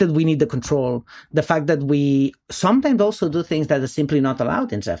fact that we need the control, the fact that we sometimes also do things that are simply not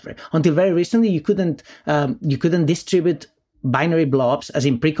allowed in Zephyr. Until very recently, you couldn't distribute binary blobs, as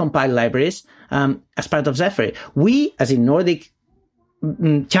in precompiled libraries, as part of Zephyr. We, as in Nordic,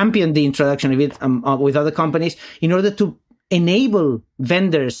 championed the introduction of it with other companies in order to enable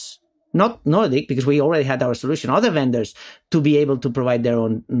vendors, not Nordic, because we already had our solution, other vendors, to be able to provide their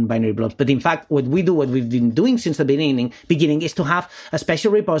own binary blobs. But in fact, what we've been doing since the beginning is to have a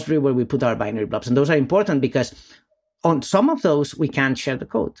special repository where we put our binary blobs. And those are important because on some of those, we can't share the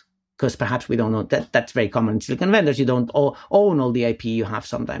code, because perhaps we don't know that. That's very common in silicon vendors. You don't own all the IP you have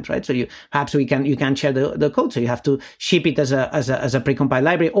sometimes, right? So you can't share the code. So you have to ship it as a precompiled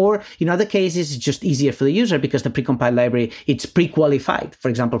library, or in other cases, it's just easier for the user because the precompiled library, it's pre-qualified, for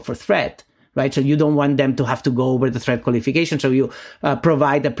example, for thread, right? So you don't want them to have to go over the thread qualification. So you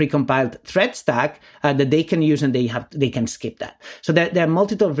provide a precompiled thread stack that they can use, and they can skip that. So there are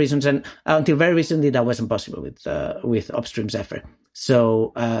multiple reasons, and until very recently, that wasn't possible with upstream Zephyr.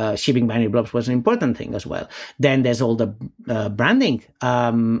 So shipping binary blobs was an important thing as well. Then there's all the branding,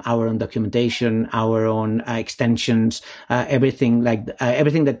 our own documentation, our own extensions, everything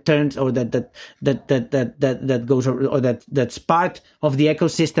that turns or that goes or that's part of the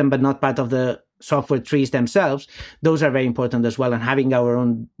ecosystem but not part of the software trees themselves. Those are very important as well. And having our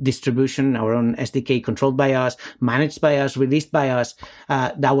own distribution, our own SDK controlled by us, managed by us, released by us,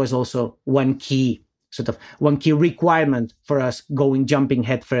 that was also one key requirement for us jumping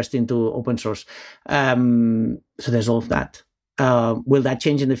headfirst into open source. So there's all of that. Will that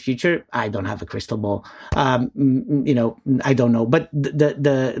change in the future? I don't have a crystal ball. I don't know. But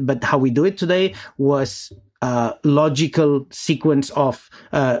but how we do it today was logical sequence of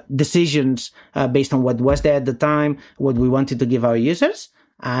decisions based on what was there at the time, what we wanted to give our users,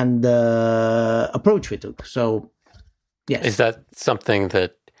 and the approach we took. So, yes. Is that something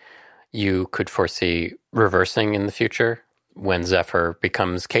that you could foresee reversing in the future when Zephyr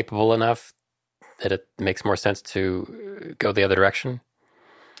becomes capable enough that it makes more sense to go the other direction?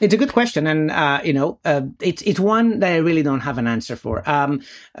 It's a good question, and it's one that I really don't have an answer for.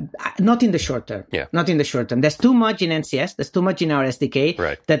 Not in the short term. Yeah. Not in the short term. There's too much in NCS. There's too much in our SDK.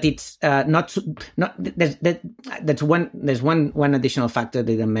 Right. That it's not. There's one additional factor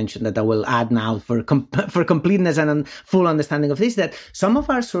that I mentioned that I will add now for completeness and full understanding of this. That some of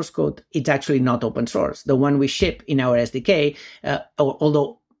our source code, it's actually not open source. The one we ship in our SDK,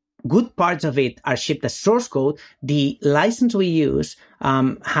 although good parts of it are shipped as source code. The license we use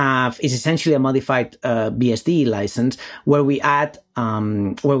is essentially a modified BSD license where we add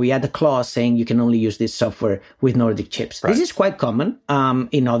a clause saying you can only use this software with Nordic chips. Right. This is quite common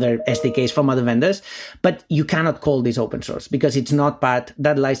in other SDKs from other vendors, but you cannot call this open source because it's not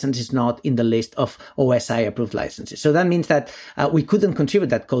that license is not in the list of OSI approved licenses. So that means that we couldn't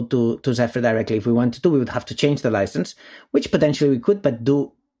contribute that code to Zephyr directly. If we wanted to, we would have to change the license, which potentially we could, but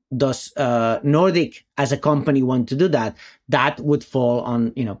does Nordic as a company want to do that? That would fall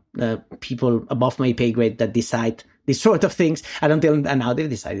on, people above my pay grade that decide these sort of things. And until now, they've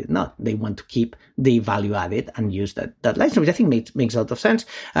decided not. They want to keep the value added and use that license, which I think makes a lot of sense.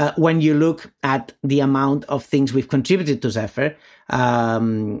 When you look at the amount of things we've contributed to Zephyr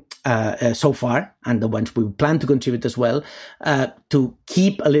so far, and the ones we plan to contribute as well, to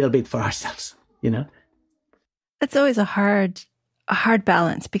keep a little bit for ourselves, That's always a hard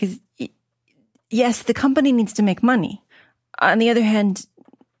balance because, yes, the company needs to make money. On the other hand,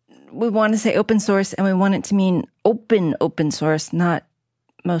 we want to say open source and we want it to mean open source, not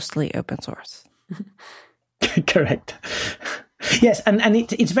mostly open source. Correct. Yes, and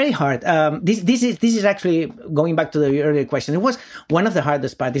it's very hard. This is actually going back to the earlier question. It was one of the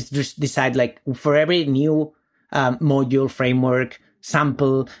hardest parts is to just decide, like, for every new module, framework,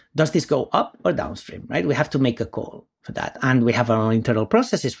 sample, does this go up or downstream, right? We have to make a call for that. And we have our own internal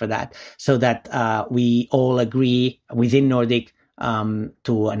processes for that so that we all agree within Nordic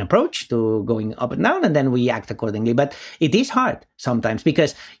to an approach to going up and down, and then we act accordingly. But it is hard sometimes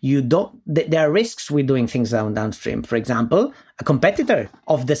because there are risks with doing things downstream. For example, a competitor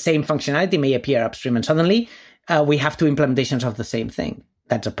of the same functionality may appear upstream and suddenly we have two implementations of the same thing.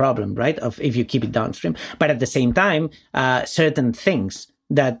 That's a problem, right? If you keep it downstream. But at the same time, certain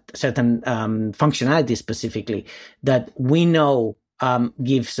functionality specifically that we know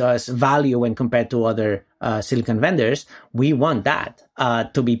gives us value when compared to other silicon vendors, we want that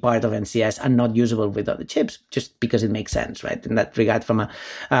to be part of NCS and not usable with other chips, just because it makes sense, right? In that regard, from a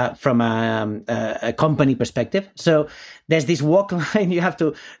company perspective. So there's this line you have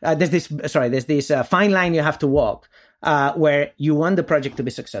to. There's this fine line you have to walk. Where you want the project to be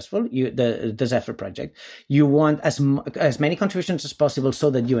successful, the Zephyr project. You want as many contributions as possible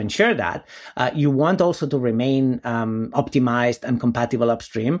so that you ensure that. You want also to remain optimized and compatible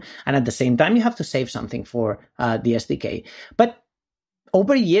upstream. And at the same time, you have to save something for the SDK. But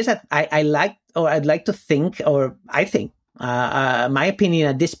over years, I'd like to think, or I think, my opinion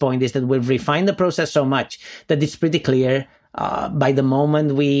at this point is that we've refined the process so much that it's pretty clear by the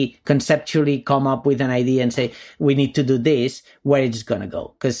moment we conceptually come up with an idea and say we need to do this, where it's going to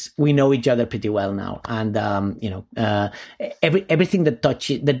go, because we know each other pretty well now, and everything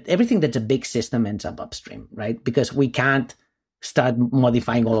that's a big system ends up upstream, right? Because we can't start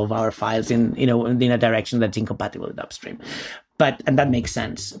modifying all of our files in a direction that's incompatible with upstream, and that makes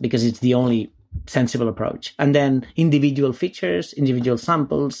sense because it's the only sensible approach. And then individual features, individual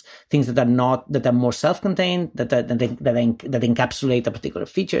samples, things that are more self-contained, that encapsulate a particular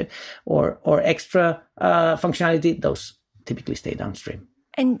feature or extra functionality, those typically stay downstream.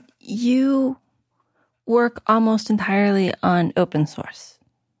 And you work almost entirely on open source.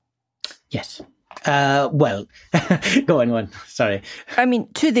 Yes. Well, go on. Sorry. I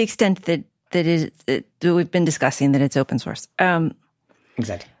mean, to the extent that we've been discussing that it's open source.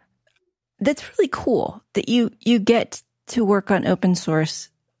 Exactly. That's really cool that you get to work on open source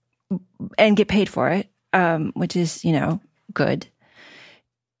and get paid for it, which is, good.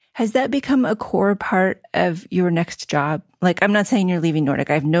 Has that become a core part of your next job? Like, I'm not saying you're leaving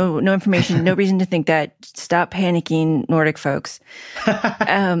Nordic. I have no information, no reason to think that. Stop panicking, Nordic folks.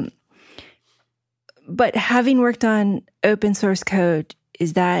 But having worked on open source code,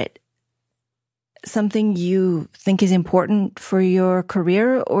 is that something you think is important for your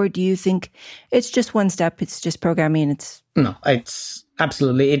career, or do you think it's just one step, it's just programming? No, it's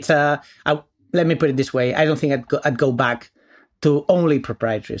absolutely. Let me put it this way. I don't think I'd go back to only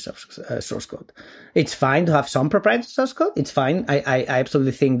proprietary source code. It's fine to have some proprietary source code. It's fine. I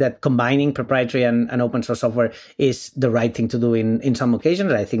absolutely think that combining proprietary and open source software is the right thing to do in some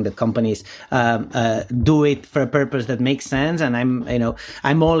occasions. I think that companies do it for a purpose that makes sense, and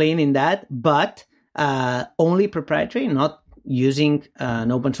I'm all in that. But only proprietary, not using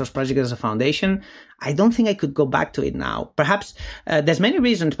an open source project as a foundation, I don't think I could go back to it now. Perhaps there's many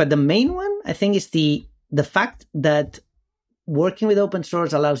reasons, but the main one, I think, is the fact that working with open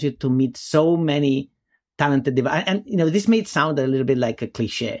source allows you to meet so many talented developers. And this may sound a little bit like a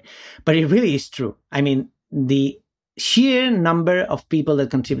cliche, but it really is true. I mean, the sheer number of people that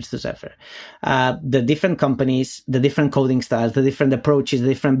contributes to Zephyr, the different companies, the different coding styles, the different approaches, the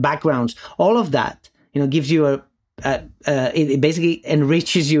different backgrounds, all of that, gives you it basically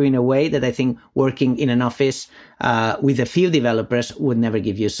enriches you in a way that I think working in an office with a few developers would never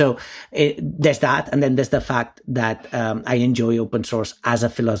give you. So there's that. And then there's the fact that I enjoy open source as a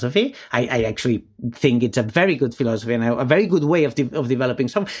philosophy. I actually think it's a very good philosophy and a very good way of developing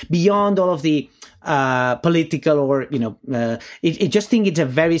software beyond all of the political or, I just think it's a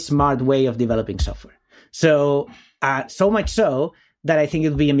very smart way of developing software. So, so much so that I think it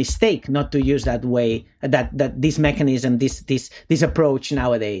would be a mistake not to use that way, that this mechanism, this approach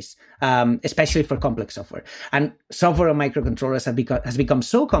nowadays, especially for complex software. And software on microcontrollers has become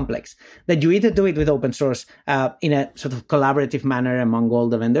so complex that you either do it with open source in a sort of collaborative manner among all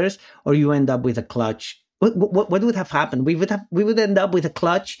the vendors, or you end up with a clutch. What would have happened? We would end up with a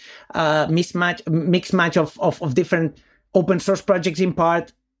clutch mixed match of different open source projects in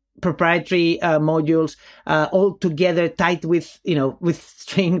part, proprietary modules, all together tied with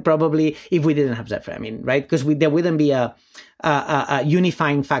string probably if we didn't have Zephyr. I mean, right? Because there wouldn't be a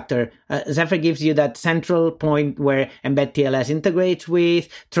unifying factor. Zephyr gives you that central point where Embed TLS integrates with,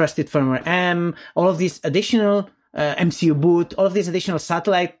 Trusted Firmware M, all of these additional MCU boot, all of these additional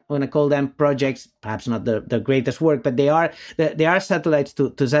satellite, I want to call them projects, perhaps not the greatest work, but they are satellites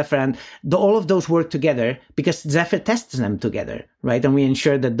to Zephyr, and all of those work together because Zephyr tests them together, right? And we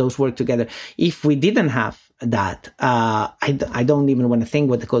ensure that those work together. If we didn't have that, I don't even want to think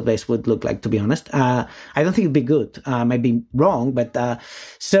what the code base would look like, to be honest. I don't think it'd be good. I might be wrong, but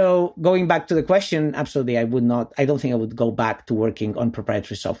so going back to the question, absolutely, I don't think I would go back to working on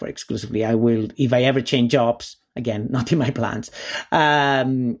proprietary software exclusively. I will, if I ever change jobs, again, not in my plans,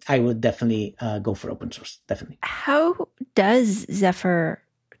 I would definitely go for open source, definitely. How does Zephyr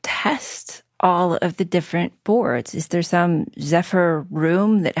test all of the different boards? Is there some Zephyr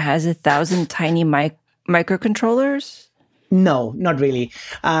room that has 1,000 tiny microcontrollers? No, not really.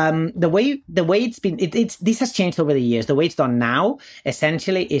 The way it's been, this has changed over the years. The way it's done now,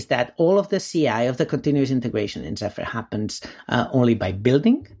 essentially, is that all of the CI of the continuous integration in Zephyr happens only by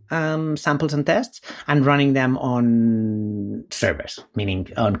building samples and tests and running them on servers, meaning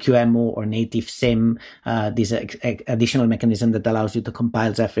on QEMU or native SIM, this additional mechanism that allows you to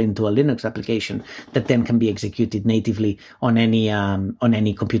compile Zephyr into a Linux application that then can be executed natively on any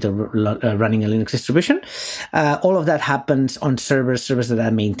computer running a Linux distribution. All of that happens on servers that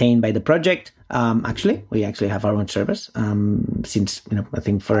are maintained by the project. We actually have our own servers since I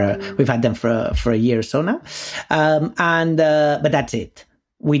think we've had them for a year or so now, but that's it.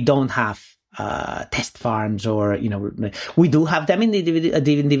 We don't have test farms, or we do have them in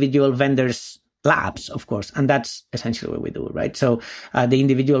the individual vendors' labs, of course, and that's essentially what we do, right? So the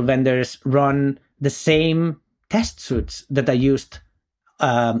individual vendors run the same test suites that are used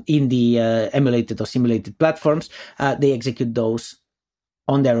in the emulated or simulated platforms. They execute those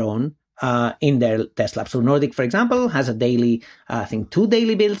on their own in their test lab. So Nordic, for example, has a daily, I think 2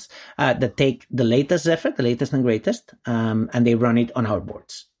 daily builds that take the latest Zephyr, the latest and greatest, and they run it on our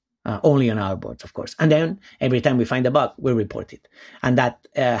boards. Only on our boards, of course. And then every time we find a bug, we report it. And that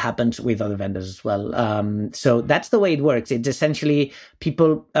happens with other vendors as well. So that's the way it works. It's essentially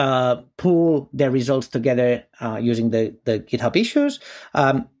people pool their results together using the GitHub issues.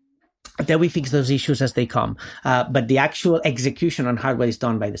 Then we fix those issues as they come. But the actual execution on hardware is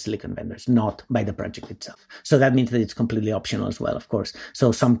done by the silicon vendors, not by the project itself. So that means that it's completely optional as well, of course.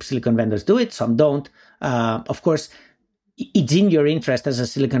 So some silicon vendors do it, some don't. Of course, it's in your interest as a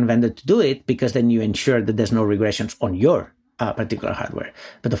silicon vendor to do it because then you ensure that there's no regressions on your particular hardware.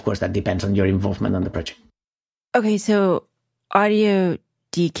 But of course, that depends on your involvement on the project. Okay, so audio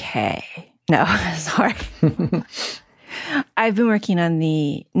decay. No, sorry. I've been working on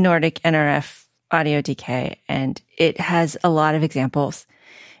the Nordic NRF audio decay, and it has a lot of examples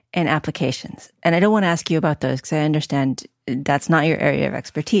and applications. And I don't want to ask you about those because I understand that's not your area of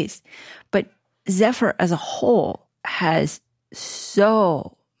expertise. But Zephyr as a whole has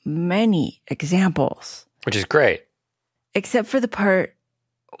so many examples. Which is great. Except for the part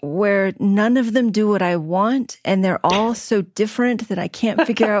where none of them do what I want, and they're all so different that I can't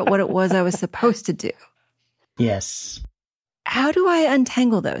figure out what it was I was supposed to do. Yes. How do I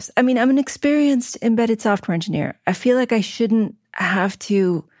untangle those? I mean, I'm an experienced embedded software engineer. I feel like I shouldn't have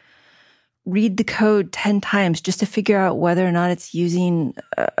to read the code 10 times just to figure out whether or not it's using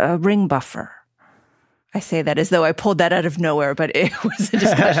a ring buffer. I say that as though I pulled that out of nowhere, but it was a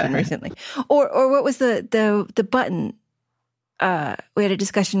discussion recently. Or what was the button? We had a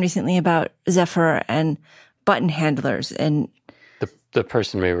discussion recently about Zephyr and button handlers, and the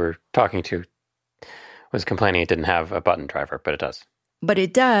person we were talking to was complaining it didn't have a button driver, but it does. But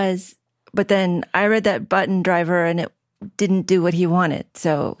it does. But then I read that button driver and it didn't do what he wanted.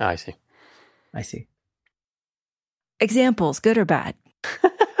 So I see. Examples, good or bad?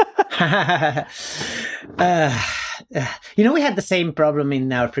 We had the same problem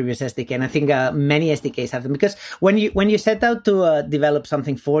in our previous SDK, and I think many SDKs have them, because when you set out to develop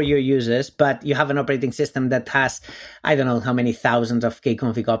something for your users, but you have an operating system that has, I don't know how many thousands of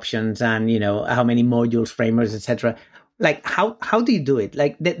kconfig options and, how many modules, frameworks, etc. Like, how do you do it?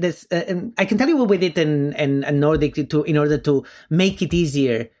 Like, there's, I can tell you what we did in Nordic in order to make it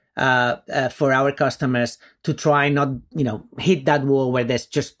easier for our customers to try not, hit that wall where there's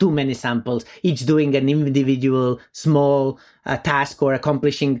just too many samples, each doing an individual small task or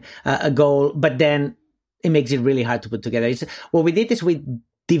accomplishing a goal, but then it makes it really hard to put together. What we did is we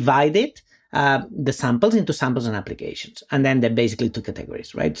divided the samples into samples and applications, and then they're basically two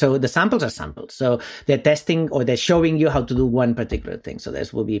categories, right? So the samples are samples. So they're testing or they're showing you how to do one particular thing. So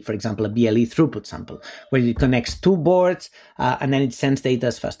this will be, for example, a BLE throughput sample where it connects two boards and then it sends data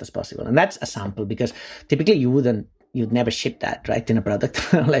as fast as possible. And that's a sample, because typically you'd never ship that, right, in a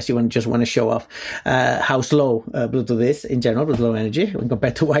product unless you just want to show off how slow Bluetooth is in general, with low energy when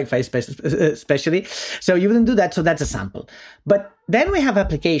compared to Wi-Fi especially. So you wouldn't do that. So that's a sample. But then we have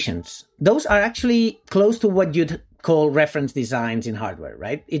applications. Those are actually close to what you'd call reference designs in hardware,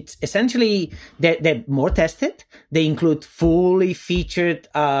 right? It's essentially, they're more tested. They include fully featured,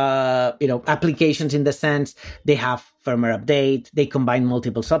 applications in the sense they have firmware update. They combine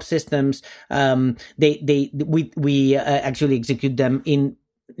multiple subsystems. We actually execute them in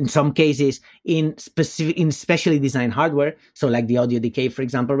some cases in specially designed hardware. So like the audio decay, for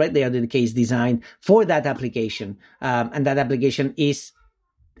example, right? The audio decay is designed for that application. And that application is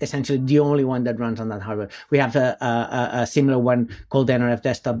essentially the only one that runs on that hardware. We have a similar one called NRF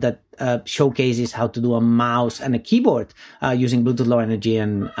Desktop that showcases how to do a mouse and a keyboard using Bluetooth Low Energy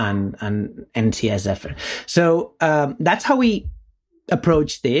and NCS Zephyr. So that's how we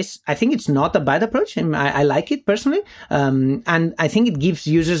approach this. I think it's not a bad approach. I like it personally. And I think it gives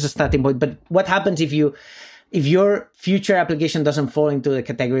users a starting point. But what happens if your future application doesn't fall into the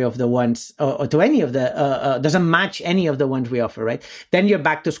category of the ones, or to any of the, doesn't match any of the ones we offer, right? Then you're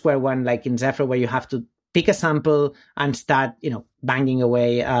back to square one, like in Zephyr, where you have to pick a sample and start, banging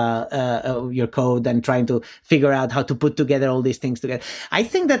away your code and trying to figure out how to put together all these things together. I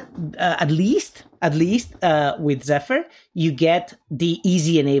think that at least with Zephyr, you get the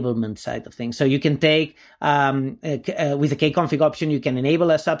easy enablement side of things. So you can take, with a kconfig option, you can enable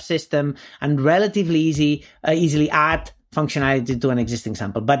a subsystem and relatively easily add functionality to an existing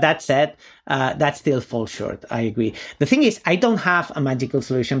sample. But that said, that still falls short. I agree. The thing is, I don't have a magical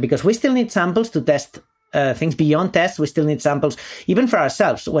solution, because we still need samples to test things beyond tests. We still need samples, even for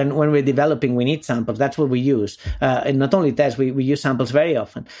ourselves. When we're developing, we need samples. That's what we use. And not only tests, we use samples very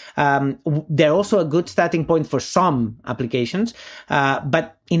often. They're also a good starting point for some applications,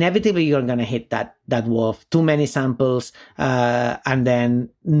 but inevitably you're going to hit that wall of too many samples, and then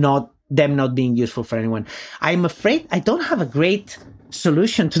not being useful for anyone. I'm afraid I don't have a great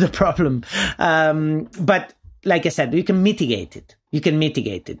solution to the problem, but like I said, you can mitigate it.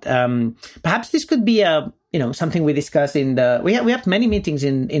 Perhaps this could be something we discuss in we have many meetings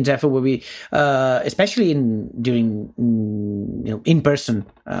in Zephyr where we, especially during in-person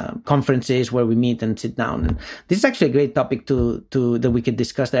conferences where we meet and sit down. And this is actually a great topic that we could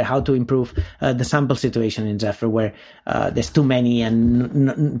discuss there, how to improve the sample situation in Zephyr where there's too many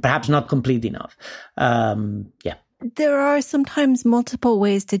and perhaps not complete enough. There are sometimes multiple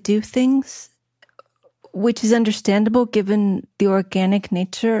ways to do things, which is understandable given the organic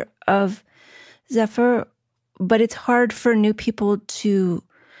nature of Zephyr, but it's hard for new people to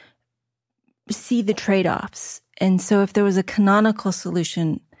see the trade-offs. And so if there was a canonical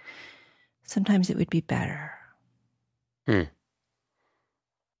solution, sometimes it would be better.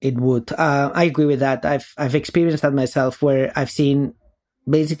 It would. I agree with that. I've experienced that myself, where I've seen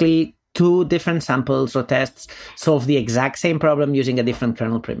basically two different samples or tests solve the exact same problem using a different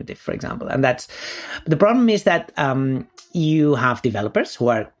kernel primitive, for example. And that's the problem, is that you have developers who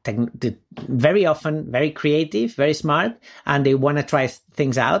are very often very creative, very smart, and they want to try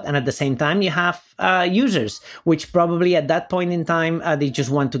things out. And at the same time, you have users, which probably at that point in time, they just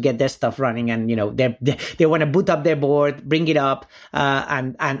want to get their stuff running, and they want to boot up their board, bring it up,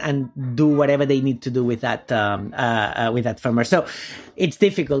 and do whatever they need to do with that firmware. So it's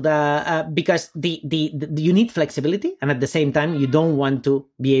difficult because you need flexibility, and at the same time, you don't want to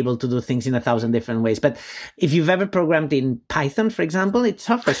be able to do things in 1,000 different ways. But if you've ever programmed in Python, for example, it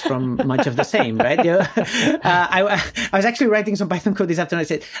suffers from much much of the same, right? I was actually writing some Python code this afternoon. I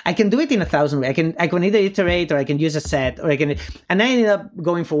said, I can do it in 1,000 ways. I can either iterate, or I can use a set, or and I ended up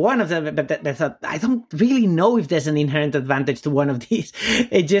going for one of them, but I thought, I don't really know if there's an inherent advantage to one of these.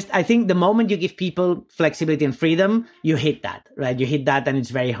 I think the moment you give people flexibility and freedom, you hit that, right? You hit that, and it's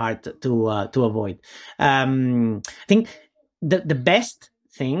very hard to avoid. I think the best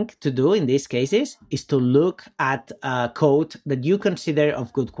thing to do in these cases is to look at code that you consider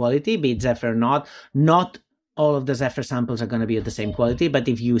of good quality, be it Zephyr or not. Not all of the Zephyr samples are going to be of the same quality, but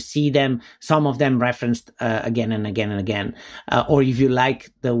if you see them, some of them referenced again and again and again, or if you like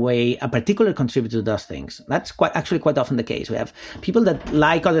the way a particular contributor does things, that's quite often the case. We have people that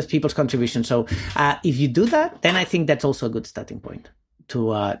like other people's contributions. So if you do that, then I think that's also a good starting point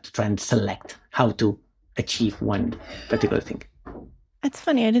to try and select how to achieve one particular thing. That's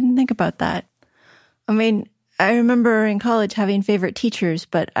funny. I didn't think about that. I mean, I remember in college having favorite teachers,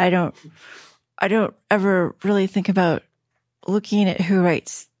 but I don't ever really think about looking at who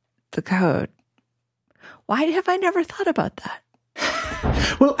writes the code. Why have I never thought about that?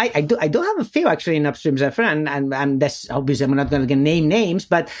 Well, I do have a few actually in upstream Zephyr, and that's obviously I'm not going to name names,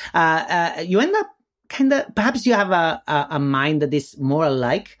 but you end up perhaps you have a mind that is more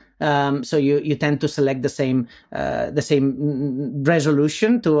alike. So you tend to select the same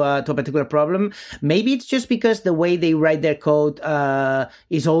resolution to a particular problem. Maybe it's just because the way they write their code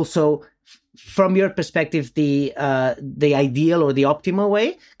is also, from your perspective, the ideal or the optimal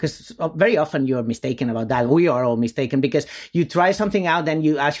way, because very often you're mistaken about that. We are all mistaken because you try something out, then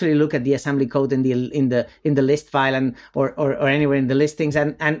you actually look at the assembly code in the list file and or anywhere in the listings,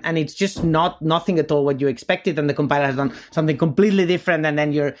 and it's just nothing at all what you expected, and the compiler has done something completely different, and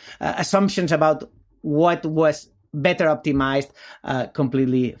then your assumptions about what was better optimized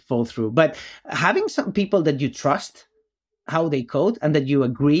completely fall through. But having some people that you trust how they code and that you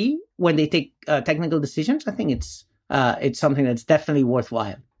agree when they take technical decisions, I think it's something that's definitely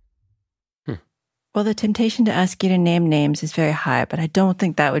worthwhile. Well, the temptation to ask you to name names is very high, but I don't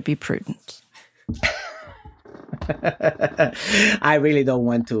think that would be prudent. I really don't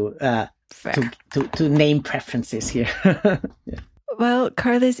want to name preferences here. Yeah. Well,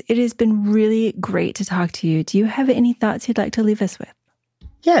 Carlos, it has been really great to talk to you. Do you have any thoughts you'd like to leave us with?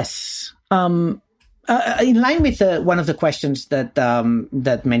 Yes. In line with one of the questions that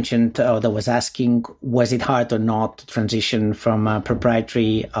mentioned or that was asking, was it hard or not to transition from a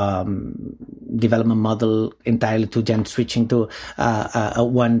proprietary development model entirely to then switching to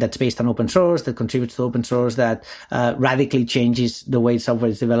one that's based on open source, that contributes to open source, that radically changes the way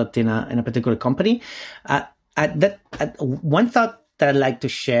software is developed in a particular company? One thought that I'd like to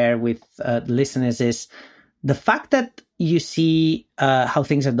share with listeners is the fact that you see how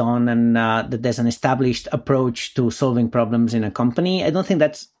things are done and that there's an established approach to solving problems in a company. I don't think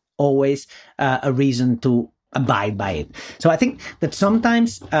that's always a reason to abide by it. So I think that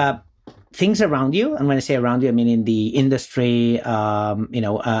sometimes things around you, and when I say around you, I mean in the industry,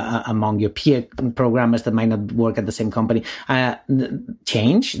 among your peer programmers that might not work at the same company,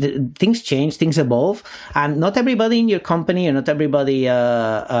 change. Things change, things evolve, and not everybody in your company or not everybody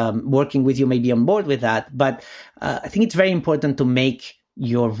working with you may be on board with that. But I think it's very important to make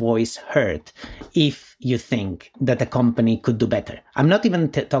your voice heard if you think that the company could do better. I'm not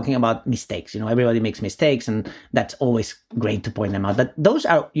even talking about mistakes. Everybody makes mistakes, and that's always great to point them out. But those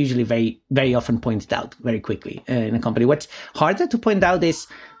are usually very, very often pointed out very quickly in a company. What's harder to point out is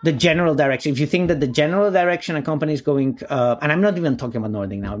the general direction. If you think that the general direction a company is going, and I'm not even talking about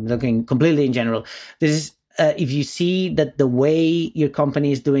Nordic now, I'm talking completely in general. This is if you see that the way your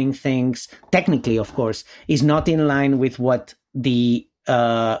company is doing things, technically, of course, is not in line with what the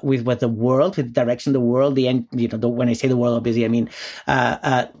world, with the direction of the world, when I say the world, obviously, I mean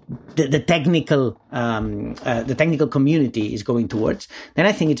the technical community is going towards, then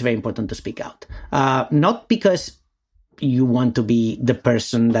I think it's very important to speak out. Not because you want to be the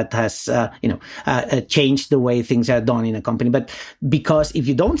person that has, changed the way things are done in a company, but because if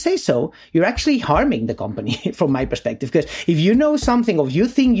you don't say so, you're actually harming the company from my perspective. Because if you know something, or if you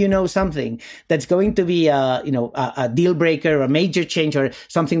think you know something that's going to be a deal breaker or a major change or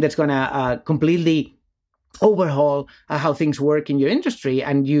something that's going to completely overhaul how things work in your industry,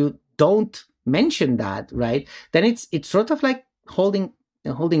 and you don't mention that, right? Then it's sort of like holding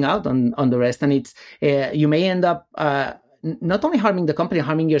out on the rest, and it's you may end up not only harming the company,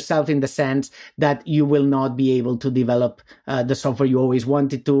 harming yourself in the sense that you will not be able to develop the software you always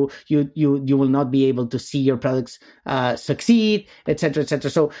wanted to. You will not be able to see your products succeed, etc.,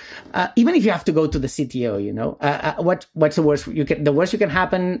 etc. So even if you have to go to the CTO, what's the worst? The worst you can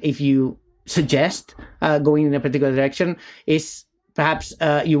happen if you suggest going in a particular direction is perhaps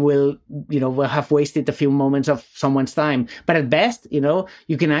you will have wasted a few moments of someone's time. But at best,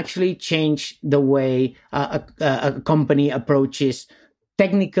 you can actually change the way a company approaches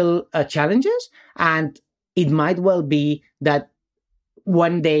technical challenges. And it might well be that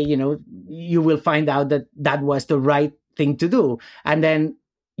one day, you will find out that that was the right thing to do. And then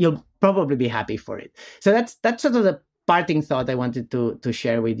you'll probably be happy for it. So that's sort of the parting thought I wanted to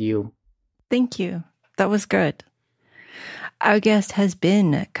share with you. Thank you. That was good. Our guest has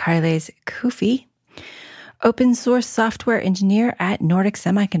been Carles Cufí, open source software engineer at Nordic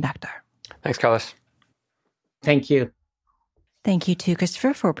Semiconductor. Thanks, Carlos. Thank you. Thank you to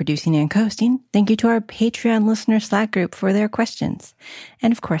Christopher for producing and co-hosting. Thank you to our Patreon listener Slack group for their questions.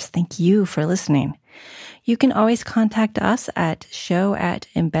 And of course, thank you for listening. You can always contact us at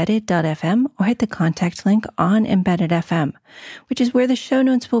show@embedded.fm or hit the contact link on Embedded FM, which is where the show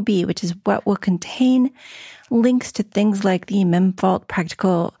notes will be, which is what will contain links to things like the Memfault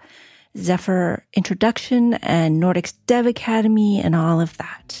Practical Zephyr introduction and Nordic's Dev Academy and all of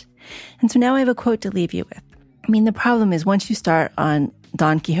that. And so now I have a quote to leave you with. The problem is once you start on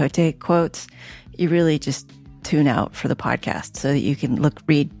Don Quixote quotes, you really just tune out for the podcast so that you can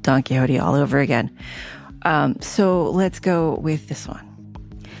read Don Quixote all over again. So let's go with this one.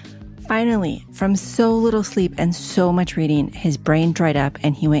 Finally, from so little sleep and so much reading, his brain dried up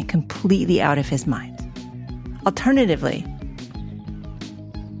and he went completely out of his mind. Alternatively,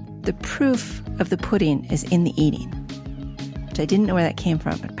 the proof of the pudding is in the eating, which I didn't know where that came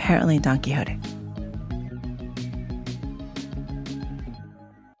from, but apparently Don Quixote.